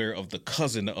unaware of the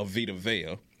cousin of Vita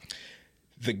Vea,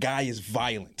 the guy is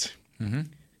violent. Mm-hmm.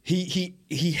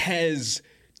 He has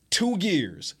 2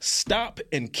 gears: stop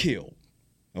and kill.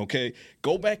 Okay,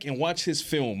 go back and watch his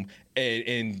film,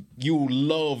 and you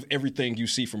love everything you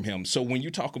see from him. So when you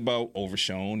talk about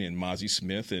Overshown and Mozzie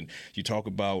Smith, and you talk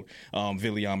about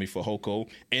Viliami Fehoko,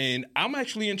 and I'm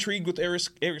actually intrigued with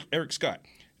Eric Scott.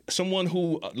 Someone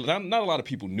who not a lot of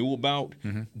people knew about,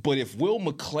 but if Will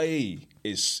McClay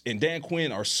and Dan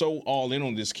Quinn are so all in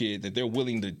on this kid that they're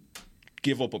willing to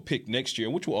give up a pick next year,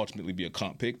 which will ultimately be a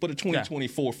comp pick, but a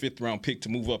 2024 fifth-round pick to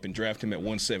move up and draft him at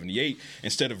 178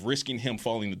 instead of risking him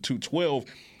falling to 212,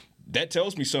 that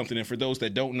tells me something. And for those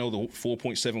that don't know, the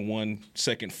 4.71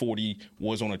 second 40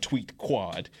 was on a tweaked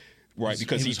quad. Right,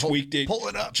 because he tweaked it,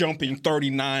 jumping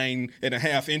 39 and a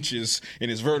half inches in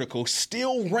his vertical.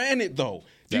 Still ran it, though.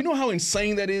 Do you know how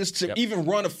insane that is to even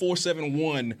run a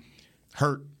 4.71?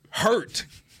 Hurt.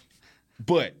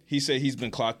 But he said he's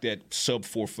been clocked at sub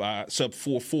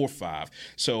 4.45.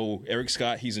 So Eric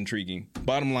Scott, he's intriguing.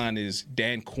 Bottom line is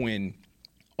Dan Quinn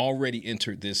already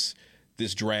entered this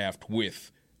draft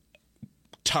with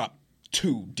top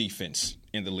 2 defense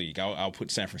in the league. I'll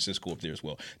put San Francisco up there as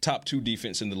well. Top 2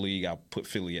 defense in the league. I'll put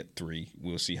Philly at 3.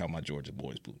 We'll see how my Georgia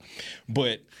boys blew.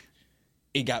 But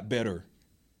it got better.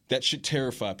 That should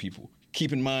terrify people.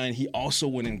 Keep in mind, he also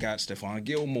went and got Stephon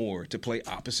Gilmore to play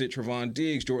opposite Trevon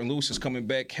Diggs. Jordan Lewis is coming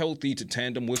back healthy to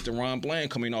tandem with Deron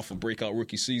Bland coming off a breakout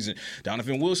rookie season.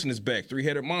 Donovan Wilson is back.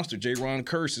 3-headed monster. J-Ron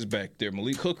Curse is back there.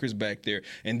 Malik Hooker is back there.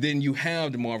 And then you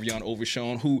have DeMarvion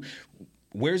Overshown, who,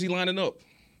 where's he lining up?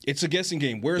 It's a guessing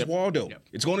game. Where's Waldo?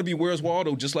 It's going to be where's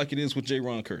Waldo, just like it is with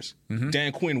J-Ron Curse.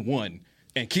 Dan Quinn won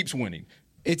and keeps winning.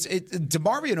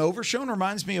 DeMarvion Overshown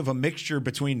reminds me of a mixture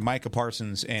between Micah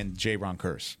Parsons and J-Ron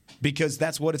Curse, because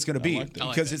that's what it's going to be.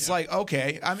 Because it's like,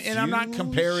 okay, I'm not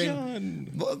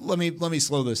comparing. Let me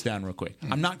slow this down real quick.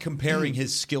 I'm not comparing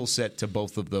his skill set to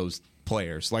both of those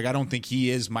players. Like, I don't think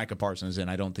he is Micah Parsons, and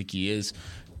I don't think he is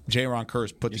J-Ron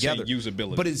Curse put together.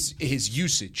 Usability. But his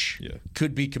usage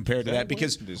could be compared to that,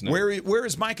 because where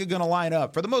is Micah going to line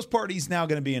up? For the most part, he's now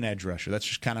going to be an edge rusher. That's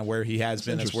just kind of where he has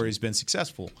been. That's where he's been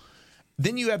successful.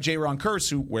 Then you have J-Ron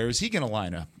Curse, where is he going to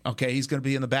line up? Okay, he's going to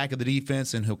be in the back of the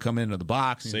defense, and he'll come into the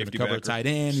box, and he's going to cover a tight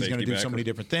end. He's going to do so many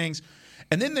different things.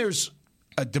 And then there's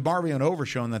a DeMarvion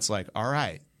Overshown that's like, all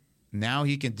right, now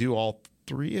he can do all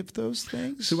 3 of those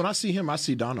things. See, when I see him, I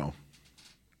see Dono.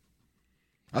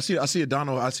 I see a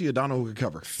Dono who can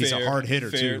cover. He's a hard hitter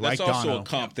too, like Dono. That's also a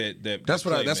comp that's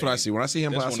what I see. When I see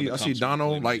him, I see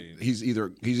Dono like he's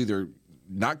either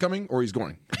not coming or he's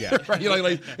going. Yeah, right.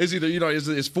 Like it's either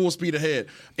it's full speed ahead,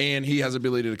 and he has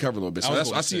ability to cover a little bit.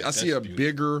 So I see a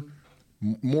bigger,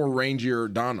 more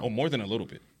rangier Dono. Oh, more than a little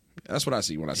bit. That's what I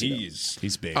see when I see him.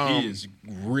 He's big. He is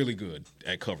really good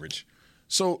at coverage.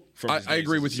 So I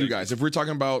agree with you guys. If we're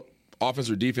talking about offense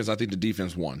or defense, I think the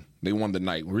defense won. They won the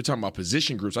night. When we're talking about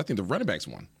position groups, I think the running backs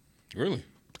won. Really?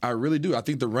 I really do. I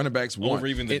think the running backs won. Over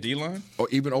even the D-line? Or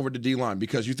even over the D-line,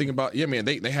 because you think about,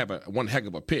 they have one heck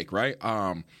of a pick, right?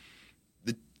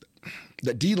 The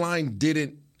D-line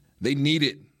they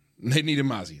needed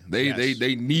Mozzie.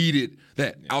 They needed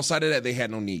that. Yeah. Outside of that, they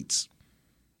had no needs.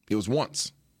 It was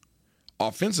wants.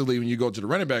 Offensively, when you go to the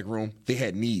running back room, they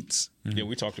had needs. Yeah,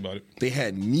 we talked about it. They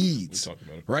had needs. We talked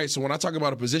about it. Right? So when I talk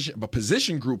about a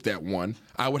position group that won,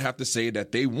 I would have to say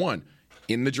that they won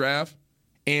in the draft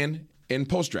and in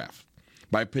post-draft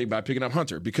by picking up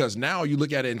Hunter. Because now you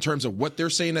look at it in terms of what they're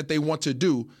saying that they want to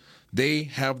do, they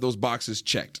have those boxes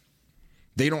checked.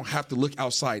 They don't have to look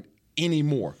outside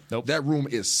anymore. Nope. That room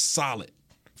is solid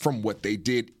from what they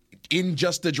did in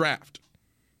just the draft.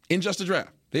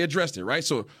 They addressed it, right?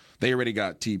 So they already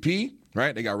got TP.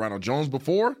 right? They got Ronald Jones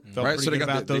before, right? So they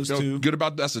got those two. Good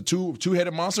about that's a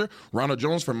two-headed monster. Ronald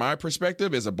Jones, from my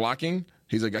perspective, is a blocking.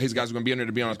 He's guys are going to be in there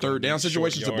to be on a third down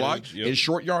situations to block. In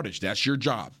short yardage. That's your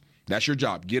job. That's your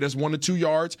job. Get us 1 to 2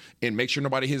 yards and make sure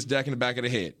nobody hits Dak in the back of the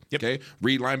head. Yep. Okay.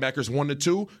 Read linebackers 1 to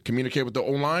 2. Communicate with the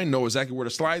O-line. Know exactly where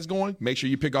the slide's going. Make sure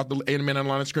you pick out the man on the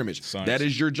line of scrimmage. Science. That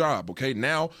is your job. Okay.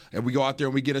 Now, and we go out there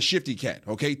and we get a shifty cat.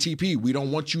 Okay. TP. We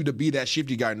don't want you to be that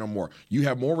shifty guy no more. You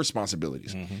have more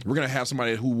responsibilities. We're gonna have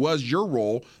somebody who was your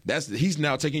role. He's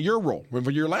now taking your role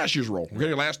for your last year's role.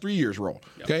 Your last 3 years role.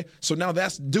 Okay. So now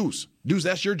that's Deuce. Deuce,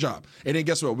 that's your job. And then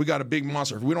guess what? We got a big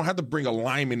monster. We don't have to bring a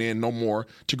lineman in no more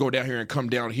to go down here and come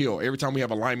downhill. Every time we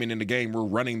have a lineman in the game, we're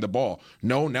running the ball.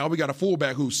 No, now we got a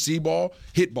fullback who's see ball,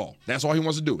 hit ball. That's all he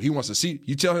wants to do. He wants to see.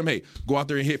 You tell him, hey, go out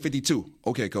there and hit 52.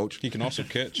 Okay, coach. He can also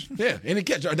catch. Yeah, and he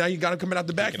catch. Now you got to come in out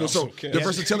the backfield. So the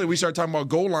versatility, we started talking about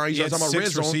goal line. You started talking about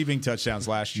red zone. 6 receiving touchdowns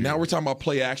last year. Now we're talking about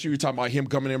play action. You're talking about him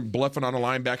coming in, bluffing on a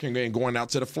linebacker and going out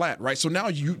to the flat, right? So now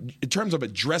in terms of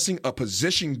addressing a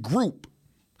position group,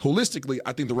 holistically,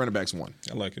 I think the running backs won.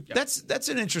 I like it. That's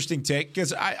an interesting take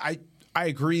because I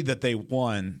agree that they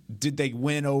won. Did they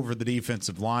win over the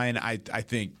defensive line? I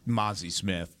think Mozzie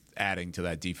Smith adding to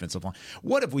that defensive line.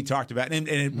 What have we talked about?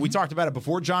 And we talked about it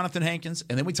before Jonathan Hankins,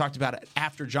 and then we talked about it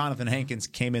after Jonathan Hankins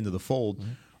came into the fold.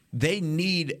 They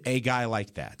need a guy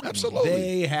like that. Absolutely.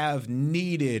 They have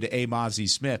needed a Mozzie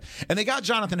Smith. And they got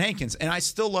Jonathan Hankins. And I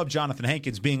still love Jonathan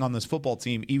Hankins being on this football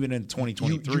team even in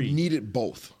 2023. You needed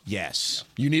both. Yes.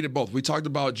 You needed both. We talked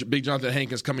about Big Jonathan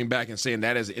Hankins coming back and saying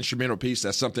that as an instrumental piece.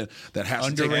 That's something that has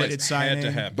to take place. Signing. Had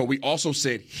to happen. But we also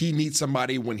said he needs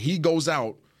somebody when he goes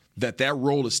out that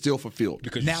role is still fulfilled.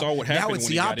 Because you saw what happened. Now it's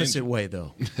the opposite way,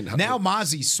 though. Now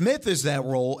Mozzie Smith is that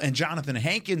role, and Jonathan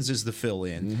Hankins is the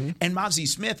fill-in, and Mozzie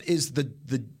Smith is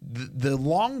the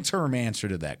long-term answer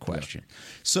to that question. Yeah.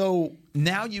 So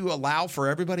now you allow for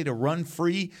everybody to run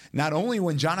free, not only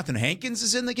when Jonathan Hankins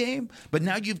is in the game, but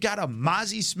now you've got a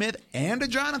Mozzie Smith and a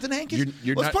Jonathan Hankins.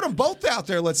 Let's put them both out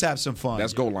there. Let's have some fun.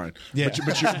 That's goal line. Yeah.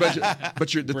 But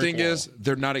the thing is,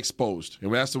 they're not exposed.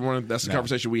 And that's the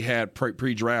conversation we had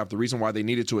pre-draft. The reason why they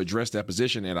needed to address that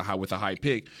position with a high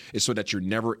pick is so that you're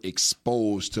never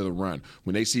exposed to the run.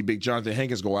 When they see Big Jonathan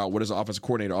Hankins go out, what does the offensive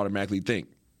coordinator automatically think?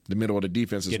 The middle of the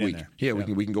defense is weak. Yeah,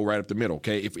 we can go right up the middle,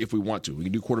 okay, if we want to. We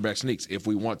can do quarterback sneaks if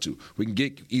we want to. We can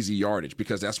get easy yardage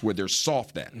because that's where they're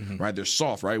soft at, right? They're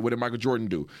soft, right? What did Michael Jordan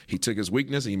do? He took his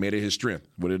weakness and he made it his strength.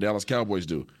 What did the Dallas Cowboys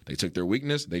do? They took their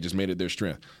weakness, they just made it their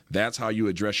strength. That's how you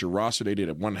address your roster. They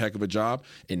did one heck of a job,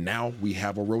 and now we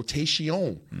have a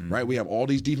rotation, right? We have all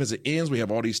these defensive ends, we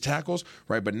have all these tackles,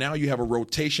 right? But now you have a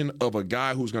rotation of a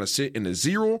guy who's going to sit in the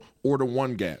 0 or the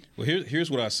 1 gap. Well,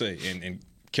 here's what I say, and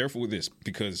careful with this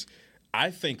because I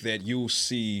think that you'll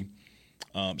see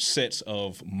sets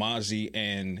of Mozzie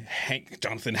and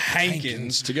Jonathan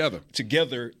Hankins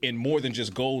together in more than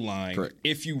just goal line. Correct.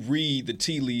 If you read the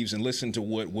tea leaves and listen to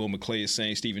what Will McClay is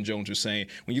saying, Stephen Jones is saying,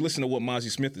 when you listen to what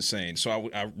Mozzie Smith is saying. So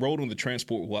I rode on the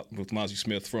transport with Mozzie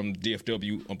Smith from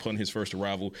DFW upon his first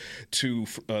arrival to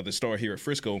the Star here at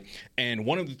Frisco. And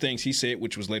one of the things he said,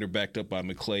 which was later backed up by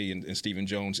McClay and Stephen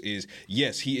Jones, is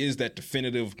yes, he is that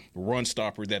definitive run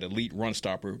stopper, that elite run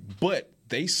stopper, but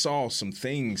they saw some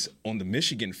things on the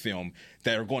Michigan film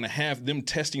that are going to have them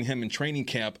testing him in training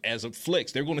camp as a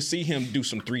flex. They're going to see him do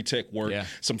some 3-tech work,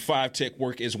 some 5-tech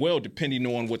work as well, depending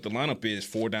on what the lineup is,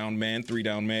 4-down man,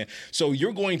 3-down man. So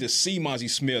you're going to see Mozzie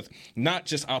Smith not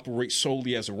just operate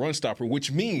solely as a run stopper,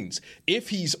 which means if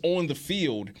he's on the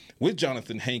field with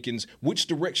Jonathan Hankins, which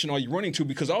direction are you running to?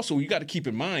 Because also you got to keep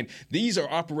in mind, these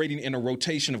are operating in a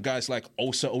rotation of guys like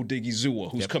Osa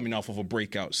Odigizua, who's coming off of a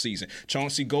breakout season.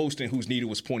 Chauncey Golston, who's needed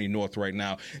was pointing north right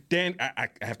now. I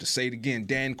have to say it again,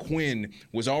 Dan Quinn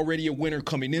was already a winner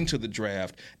coming into the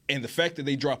draft, and the fact that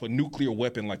they drop a nuclear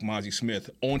weapon like Mozzie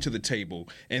Smith onto the table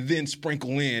and then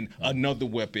sprinkle in another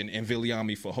weapon in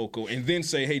Viliami Fehoko and then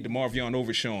say, hey, DeMarvion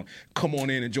Overshown, come on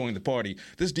in and join the party.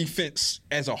 This defense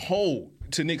as a whole,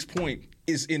 to Nick's point,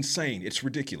 is insane. It's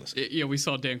ridiculous. We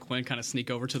saw Dan Quinn kind of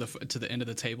sneak over to the end of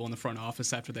the table in the front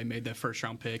office after they made that first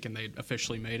round pick and they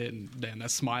officially made it. And damn, that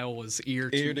smile was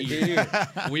ear to ear.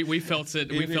 We felt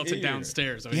it. We felt it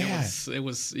downstairs. I mean, it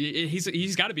was.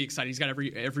 He's got to be excited. He's got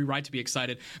every right to be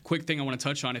excited. Quick thing I want to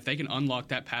touch on: if they can unlock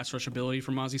that pass rush ability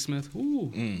for Mozzie Smith,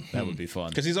 that would be fun.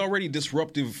 Because he's already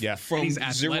disruptive from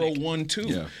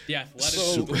 0-1-2. Yeah,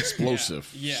 super explosive.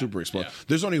 Super explosive. Yeah.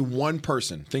 There's only one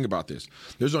person. Think about this.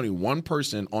 There's only one person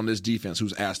on this defense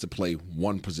who's asked to play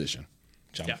one position.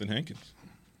 Jonathan Hankins.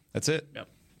 That's it. Yep.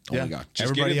 Yeah.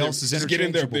 Everybody else is interchangeable. Just get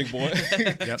in there, big boy.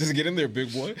 Just get in there,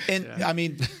 big boy. And, I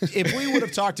mean, if we would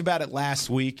have talked about it last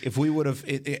week, if we would have,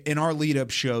 in our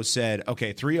lead-up show, said,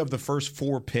 okay, 3 of the first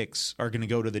 4 picks are going to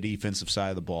go to the defensive side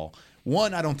of the ball.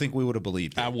 1, I don't think we would have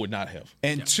believed it. I would not have.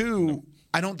 And 2,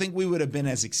 I don't think we would have been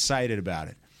as excited about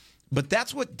it. But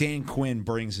that's what Dan Quinn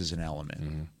brings as an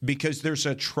element because there's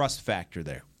a trust factor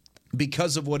there.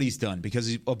 Because of what he's done,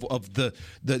 because of the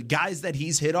guys that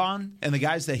he's hit on and the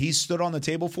guys that he's stood on the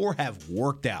table for have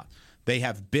worked out. They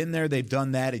have been there, they've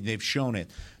done that, and they've shown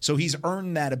it. So he's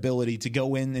earned that ability to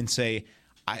go in and say,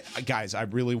 guys, I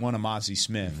really want a Mozzie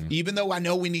Smith. Even though I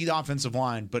know we need offensive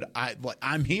line, but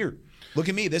I'm here. Look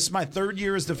at me. This is my 3rd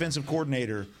year as defensive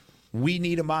coordinator. We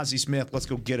need a Mozzie Smith. Let's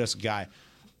go get us a guy.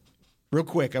 Real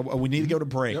quick, we need to go to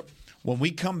break. Yep. When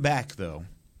we come back, though,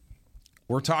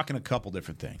 we're talking a couple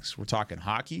different things. We're talking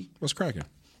hockey. What's cracking?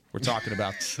 We're talking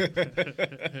about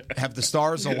have the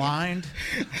stars aligned.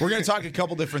 We're going to talk a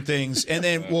couple different things, and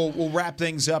then we'll wrap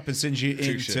things up and send you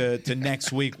into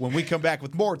next week when we come back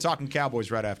with more Talking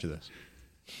Cowboys right after this.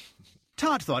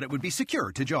 Todd thought it would be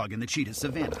secure to jog in the cheetah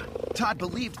savanna. Todd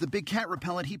believed the big cat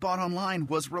repellent he bought online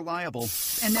was reliable.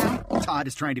 And now, Todd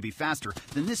is trying to be faster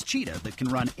than this cheetah that can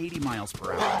run 80 miles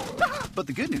per hour. But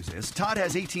the good news is, Todd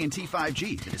has AT&T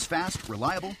 5G that is fast,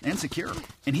 reliable, and secure.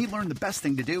 And he learned the best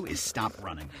thing to do is stop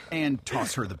running and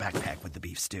toss her the backpack with the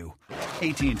beef stew.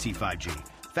 AT&T 5G.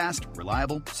 Fast,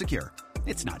 reliable, secure.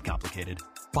 It's not complicated.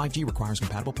 5G requires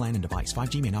compatible plan and device.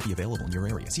 5G may not be available in your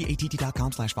area. See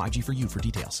att.com/5G for you for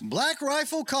details. Black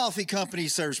Rifle Coffee Company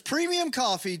serves premium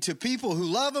coffee to people who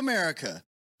love America.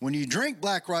 When you drink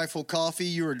Black Rifle coffee,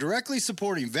 you are directly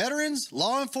supporting veterans,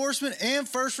 law enforcement, and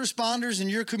first responders in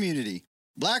your community.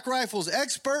 Black Rifle's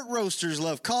expert roasters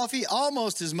love coffee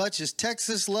almost as much as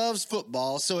Texas loves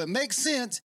football, so it makes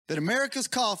sense that America's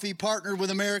Coffee partnered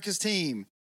with America's team.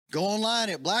 Go online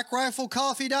at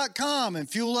blackriflecoffee.com and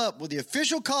fuel up with the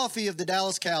official coffee of the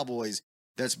Dallas Cowboys.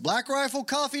 That's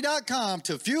blackriflecoffee.com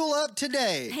to fuel up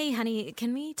today. Hey, honey,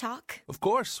 can we talk? Of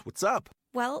course. What's up?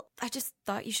 Well, I just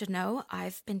thought you should know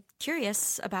I've been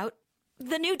curious about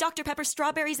the new Dr. Pepper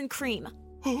strawberries and cream.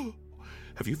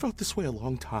 Have you felt this way a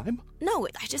long time? No,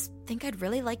 I just think I'd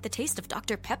really like the taste of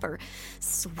Dr. Pepper,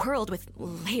 swirled with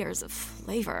layers of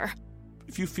flavor.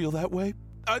 If you feel that way,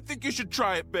 I think you should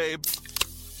try it, babe.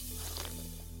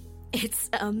 It's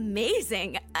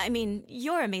amazing. I mean,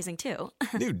 you're amazing too.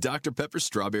 New Dr. Pepper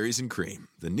strawberries and cream.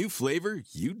 The new flavor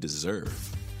you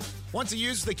deserve. Want to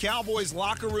use the Cowboys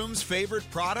locker room's favorite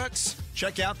products?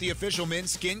 Check out the official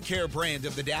men's skincare brand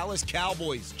of the Dallas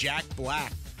Cowboys, Jack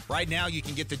Black. Right now, you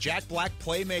can get the Jack Black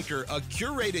Playmaker, a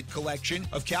curated collection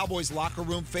of Cowboys locker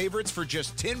room favorites for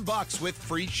just $10 with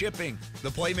free shipping. The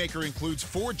Playmaker includes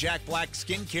 4 Jack Black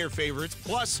skincare favorites,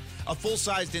 plus a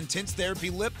full-sized intense therapy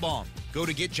lip balm. Go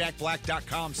to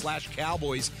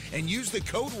getjackblack.com/Cowboys and use the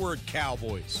code word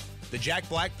Cowboys. The Jack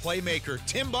Black Playmaker,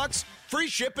 $10, free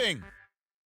shipping.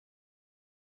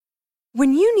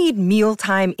 When you need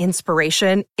mealtime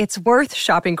inspiration, it's worth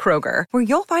shopping Kroger, where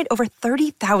you'll find over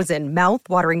 30,000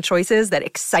 mouth-watering choices that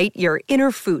excite your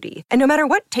inner foodie. And no matter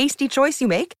what tasty choice you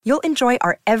make, you'll enjoy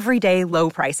our everyday low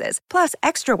prices, plus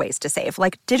extra ways to save,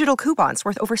 like digital coupons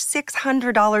worth over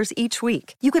 $600 each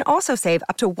week. You can also save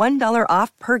up to $1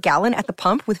 off per gallon at the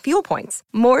pump with fuel points.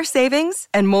 More savings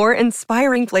and more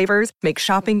inspiring flavors make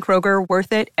shopping Kroger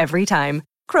worth it every time.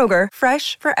 Kroger,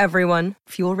 fresh for everyone.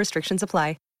 Fuel restrictions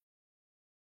apply.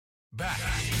 Back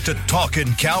to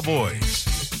Talkin' Cowboys.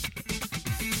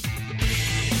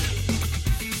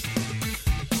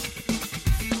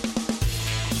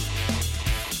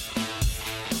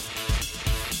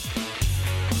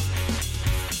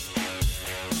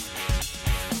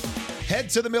 Head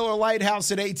to the Miller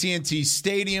Lighthouse at AT&T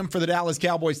Stadium for the Dallas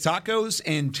Cowboys Tacos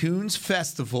and Tunes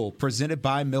Festival, presented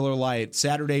by Miller Lite.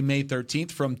 Saturday, May 13th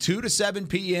from 2 to 7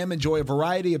 p.m. Enjoy a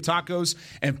variety of tacos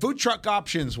and food truck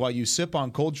options while you sip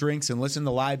on cold drinks and listen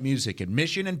to live music.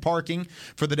 Admission and parking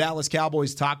for the Dallas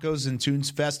Cowboys Tacos and Tunes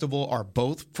Festival are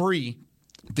both free.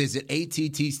 Visit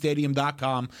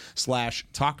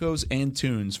attstadium.com/tacos and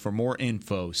tunes for more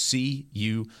info. See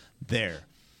you there.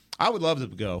 I would love to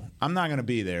go. I'm not going to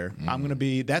be there. I'm going to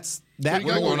be.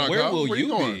 Where will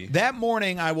you be? That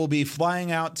morning, I will be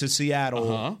flying out to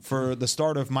Seattle for the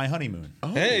start of my honeymoon. Oh.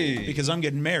 Hey, because I'm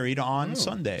getting married on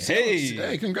Sunday.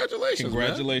 Hey, congratulations!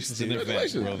 Congratulations in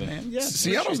advance, brother. Man. Yes,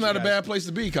 Seattle's not a bad place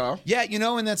to be, Kyle. Yeah,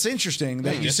 and that's interesting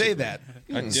that you say that.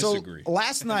 I disagree. So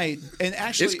last night, and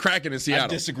actually, it's cracking in Seattle. I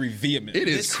disagree vehemently. It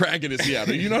is cracking in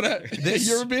Seattle. You know that?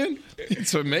 You ever been?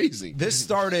 It's amazing. This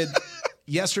started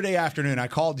yesterday afternoon. I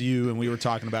called you and we were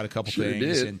talking about a couple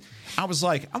things, and I was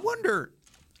like, I wonder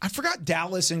I forgot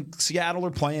Dallas and Seattle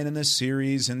are playing in this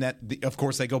series, and that, of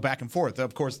course, they go back and forth.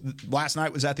 Of course, last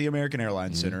night was at the American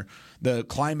Airlines Center. The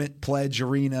Climate Pledge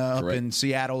Arena up in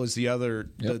Seattle is the other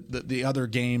the other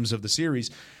games of the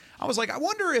series. I was like, I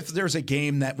wonder if there's a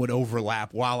game that would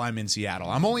overlap while I'm in Seattle.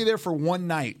 I'm only there for one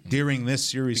night during this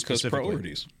series specifically.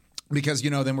 Priorities. Because,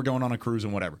 then we're going on a cruise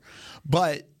and whatever.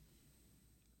 But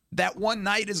that one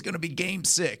night is going to be Game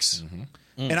 6.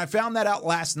 And I found that out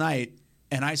last night,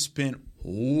 and I spent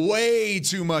way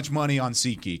too much money on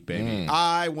SeatGeek, baby.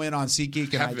 I went on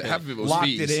SeatGeek and I locked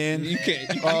it in. You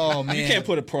can't, man. You can't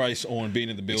put a price on being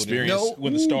in the building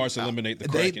when the Stars eliminate the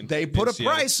Kraken. They put a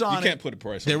price on it. You can't put a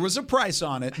price on it. There was a price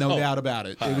on it, no doubt about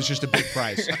it. It was just a big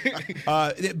price.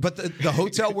 But the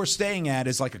hotel we're staying at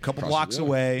is like a couple blocks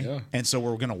away, and so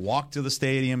we're going to walk to the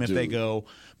stadium if they go.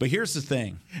 But here's the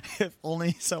thing. If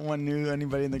only someone knew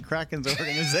anybody in the Kraken's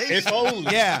organization. If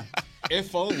only. Yeah.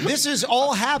 If only. This is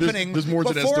all happening there's more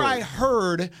to that before story. I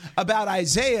heard about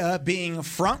Isaiah being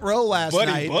front row last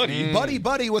night.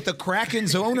 Buddy with the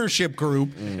Kraken's ownership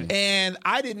group. And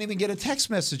I didn't even get a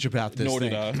text message about this Nor thing.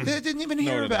 did I. Didn't even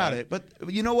hear about it. But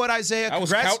you know what, Isaiah? I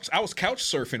was couch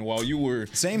surfing while you were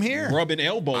same here rubbing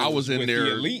elbows. I was in with there.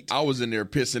 The elite. I was in there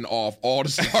pissing off all the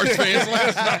Stars fans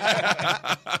last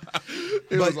night.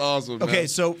 It was awesome. Man. Okay,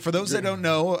 so for those that don't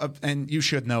know, and you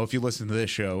should know if you listen to this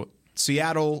show,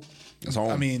 Seattle. That's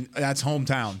home. I mean, that's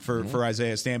hometown for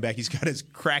Isaiah Stanback. He's got his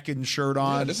Kraken shirt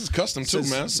on. Yeah, this is custom too,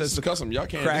 man. This is custom. Y'all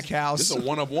can't. Crack house. This is a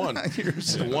one of one.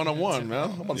 It's a one of one, man.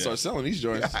 I'm about to start selling these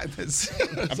joints.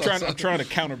 I'm trying to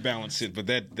counterbalance it, but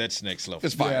that's next level.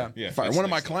 It's fire. Yeah, fire. One of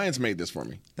my clients made this for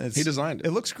me. He designed it.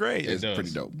 It looks great. It's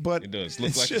pretty dope. But it does.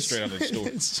 Looks like it's straight out of the store.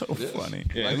 It's so funny.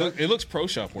 Yeah, it looks pro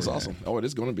shop work. It's awesome. Oh, it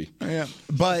is going to be. Yeah,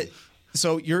 but.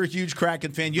 So you're a huge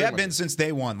Kraken fan. You have been since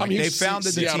day one. Like they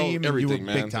founded the team, and you were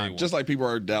big time. Just like people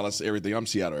are Dallas, everything. I'm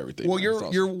Seattle, everything. Well,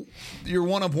 you're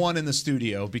one of one in the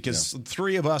studio because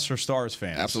three of us are Stars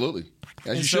fans. Absolutely,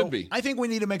 as you should be. I think we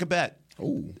need to make a bet.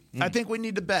 Oh, I think we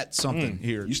need to bet something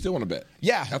here. You still want to bet?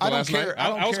 Yeah, I don't care.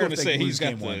 I was going to say he's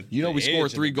got one. You know, we scored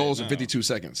 3 goals in 52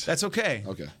 seconds. That's okay.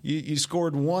 Okay, you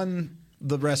scored one.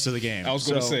 The rest of the game. I was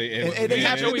going to say, it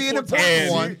happened to be an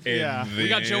important one. Yeah, we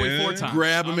got Joey 4 times.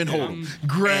 Grab him and hold him.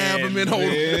 Grab him and hold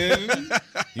him.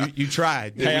 You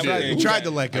tried. You tried to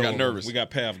let go. I got nervous. We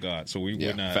got Pav God, so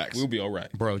we're not. Facts. We'll be all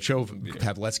right. Bro,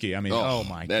 Pavletsky. I mean, oh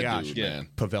my gosh, dude, man.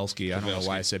 Pavelski. I don't know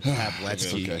why I said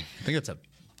Pavletsky. Okay. I think it's a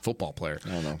football player. I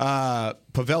don't know.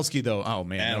 Pavelski though. Oh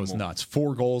man, that was nuts.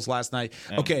 4 goals last night.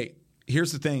 Okay,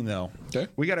 here's the thing though.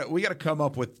 Okay, we gotta come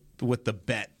up with the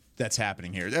bet. That's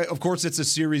happening here. Of course, it's a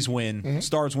series win.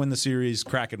 Stars win the series.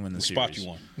 Kraken win the series.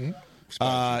 Spot you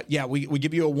won. Yeah, we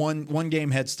give you a one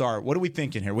game head start. What are we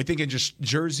thinking here? We thinking just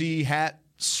jersey hat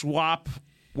swap.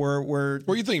 What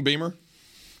do you think, Beamer?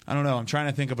 I don't know. I'm trying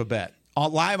to think of a bet.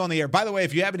 Live on the air. By the way,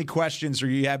 if you have any questions or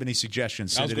you have any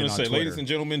suggestions, send it in on Twitter. Ladies and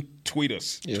gentlemen, tweet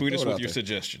us. Yeah, tweet us with your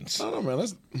suggestions. I don't know, man.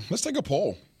 Let's take a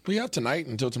poll. We have tonight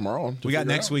until tomorrow. We got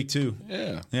next week too.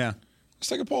 Yeah. Let's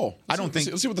take a poll.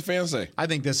 Let's see what the fans say. I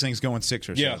think this thing's going 6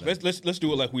 or 7. Yeah, let's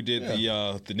do it like we did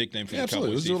the nickname for the Cowboys.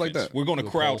 Let's do it like that. We're going to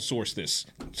crowdsource this.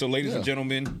 So, ladies and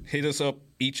gentlemen, hit us up,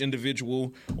 each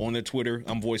individual, on their Twitter.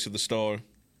 I'm Voice of the Star.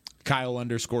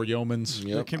 Kyle_Yeomans.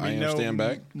 Yep, there can be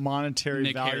no monetary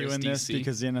Nick value Harris, in this DC.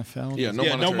 because the NFL. Yeah,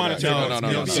 no monetary.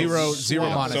 No. Zero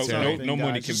monetary. So no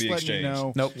money can be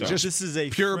exchanged. Nope. Just this is a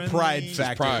pure pride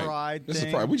factor. Pride this is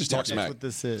thing. pride. We just talk smack. That's what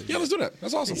this is. Yeah, let's do that.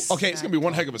 That's awesome. Okay, it's gonna be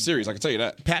one heck of a series. I can tell you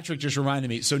that. Patrick just reminded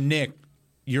me. So Nick,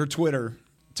 your Twitter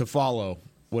to follow.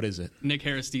 What is it? Nick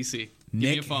Harris, DC.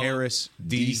 Nick Harris,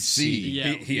 DC.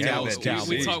 Yeah, he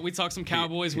we talk some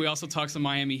Cowboys. We also talk some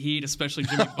Miami Heat, especially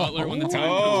Jimmy Butler when the time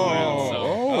comes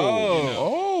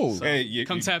around. So, hey,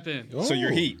 come tap in. So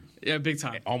you're Heat. Yeah, big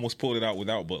time. Almost pulled it out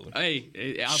without Butler.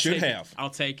 Hey, I'll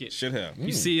take it. Should have.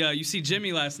 You see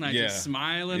Jimmy last night just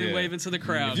smiling and waving to the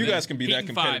crowd. If you guys can be Heat that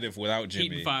competitive without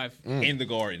Jimmy, Heat 5 in the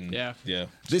Garden, yeah.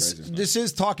 This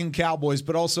is talking Cowboys,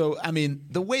 but also, I mean,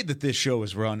 the way that this show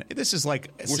is run, this is like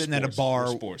sitting at a bar.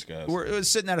 We're sports guys. We're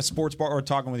sitting at a sports bar or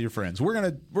talking with your friends. We're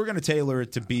gonna tailor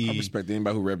it to be. I respect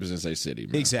anybody who represents a city.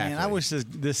 Man. Exactly. Man, I wish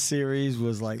this series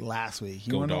was like last week.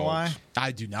 You want to know why?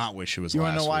 I do not wish it was. You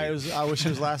want to know why it was? I wish it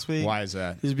was last week. Why is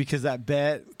that? Is because that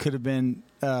bet could have been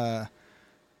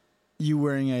you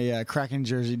wearing a Kraken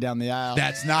jersey down the aisle.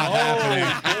 That's not happening.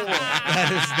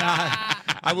 That is not.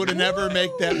 I would have never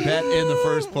make that bet in the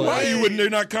first place. Why you wouldn't? They're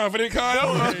not confident,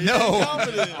 Kyle. No,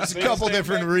 there's a couple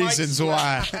different reasons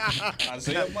why.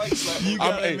 You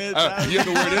gotta admit that. You have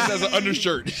to wear this as an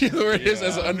undershirt. You have to wear this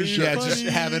as an undershirt. Yeah, just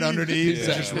have it underneath.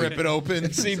 Yeah. Just rip it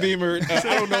open. See, Beamer, I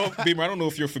don't know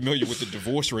if you're familiar with the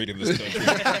divorce rate in this country,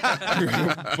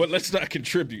 but let's not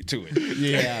contribute to it.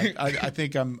 Yeah, I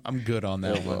think I'm good on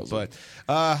that one. But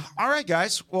all right,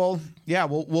 guys. Well, yeah,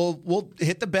 we'll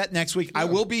hit the bet next week. I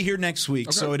will be here next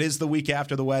week, so it is the week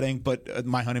after the wedding. But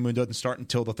my honeymoon doesn't start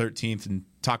until the 13th, and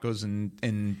tacos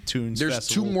and tunes. There's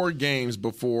festival. 2 more games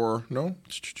before. No,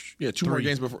 yeah, 2 more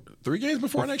games before. 3 games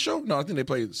before our next show. No, I think they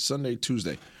play Sunday,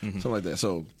 Tuesday, something like that.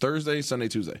 So Thursday, Sunday,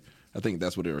 Tuesday. I think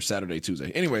that's what it was. Saturday,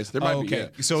 Tuesday. Anyways, there might be. Yeah.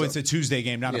 So it's a Tuesday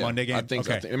game, not a Monday game. I think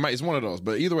it's one of those.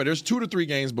 But either way, there's 2 to 3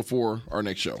 games before our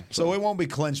next show. So it won't be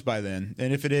clinched by then.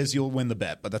 And if it is, you'll win the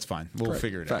bet. But that's fine. We'll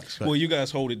figure it out. Well, you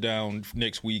guys hold it down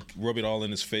next week. Rub it all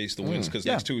in his face, the wins, because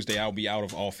next Tuesday I'll be out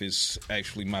of office.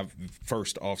 Actually, my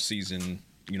first off-season.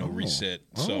 Reset.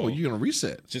 So you're gonna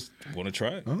reset? Just want to try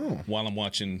it while I'm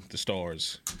watching the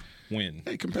Stars win.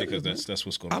 Hey, because that's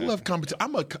what's going to happen. I love competition.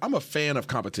 I'm a fan of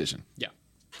competition. Yeah.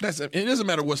 It doesn't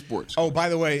matter what sports. Oh, by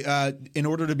the way, in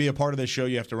order to be a part of this show,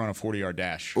 you have to run a 40-yard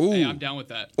dash. Ooh. Hey, I'm down with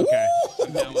that. Okay.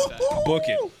 I'm down with that. Book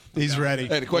it. He's ready.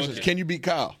 Hey, the question is, can you beat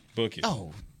Kyle? Book it.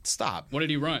 Oh, stop. What did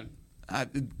he run?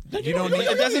 You don't need.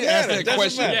 It doesn't ask that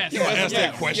question. Yes. You don't ask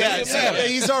that question. Yes.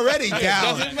 He's already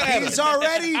down. He's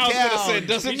already down. I was going to say, it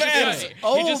doesn't matter.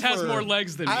 He just has more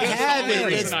legs than me. I have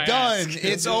it. It's done.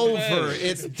 It's over.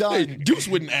 It's done. Hey, Deuce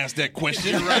wouldn't ask that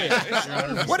question. Right.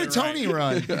 What did Tony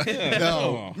run?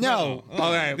 No.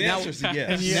 All right. The answer is yes.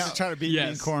 And you have to try to beat me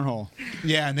in cornhole.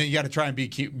 Yeah, and then you got to try and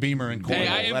beat Beamer in cornhole.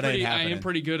 Hey, I am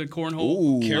pretty good at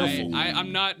cornhole. Ooh. Careful.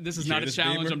 I'm not. This is not a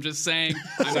challenge. Beamer? I'm just saying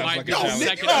I might be like the a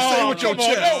second. Say with your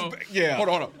chest. Yeah. Hold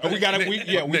on. We got a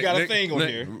thing on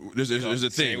here. There's a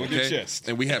thing, with okay? your chest.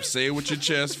 And we have Say It With Your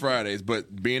Chest Fridays,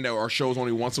 but being that our show's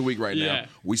only once a week right now,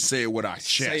 we say it with our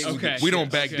chest. Okay. We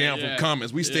don't back down from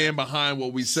comments. We stand behind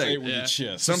what we say. Say it with your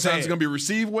chest. Sometimes it's going to be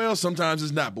received well, sometimes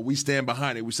it's not, but we stand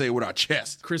behind it. We say it with our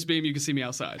chest. Chris Beam, you can see me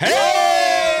outside.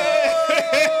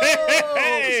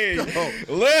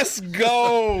 Let's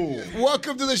go.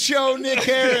 Welcome to the show, Nick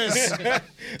Harris.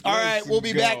 All right, we'll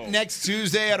be back next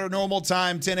Tuesday at our normal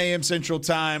time, 10 a.m. Central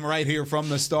Time, right here from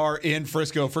the Star in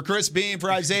Frisco. For Chris Beam,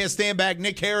 for Isaiah Standback,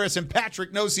 Nick Harris, and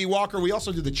Patrick Nosey Walker, we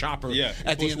also do the chopper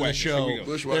at the end of the show.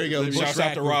 There you go. Shouts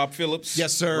out to Rob Phillips.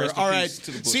 Yes, sir. All right.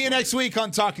 See you next week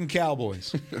on Talkin'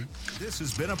 Cowboys. This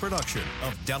has been a production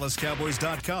of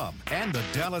DallasCowboys.com and the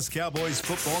Dallas Cowboys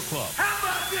Football Club. How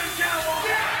about this, Cowboys?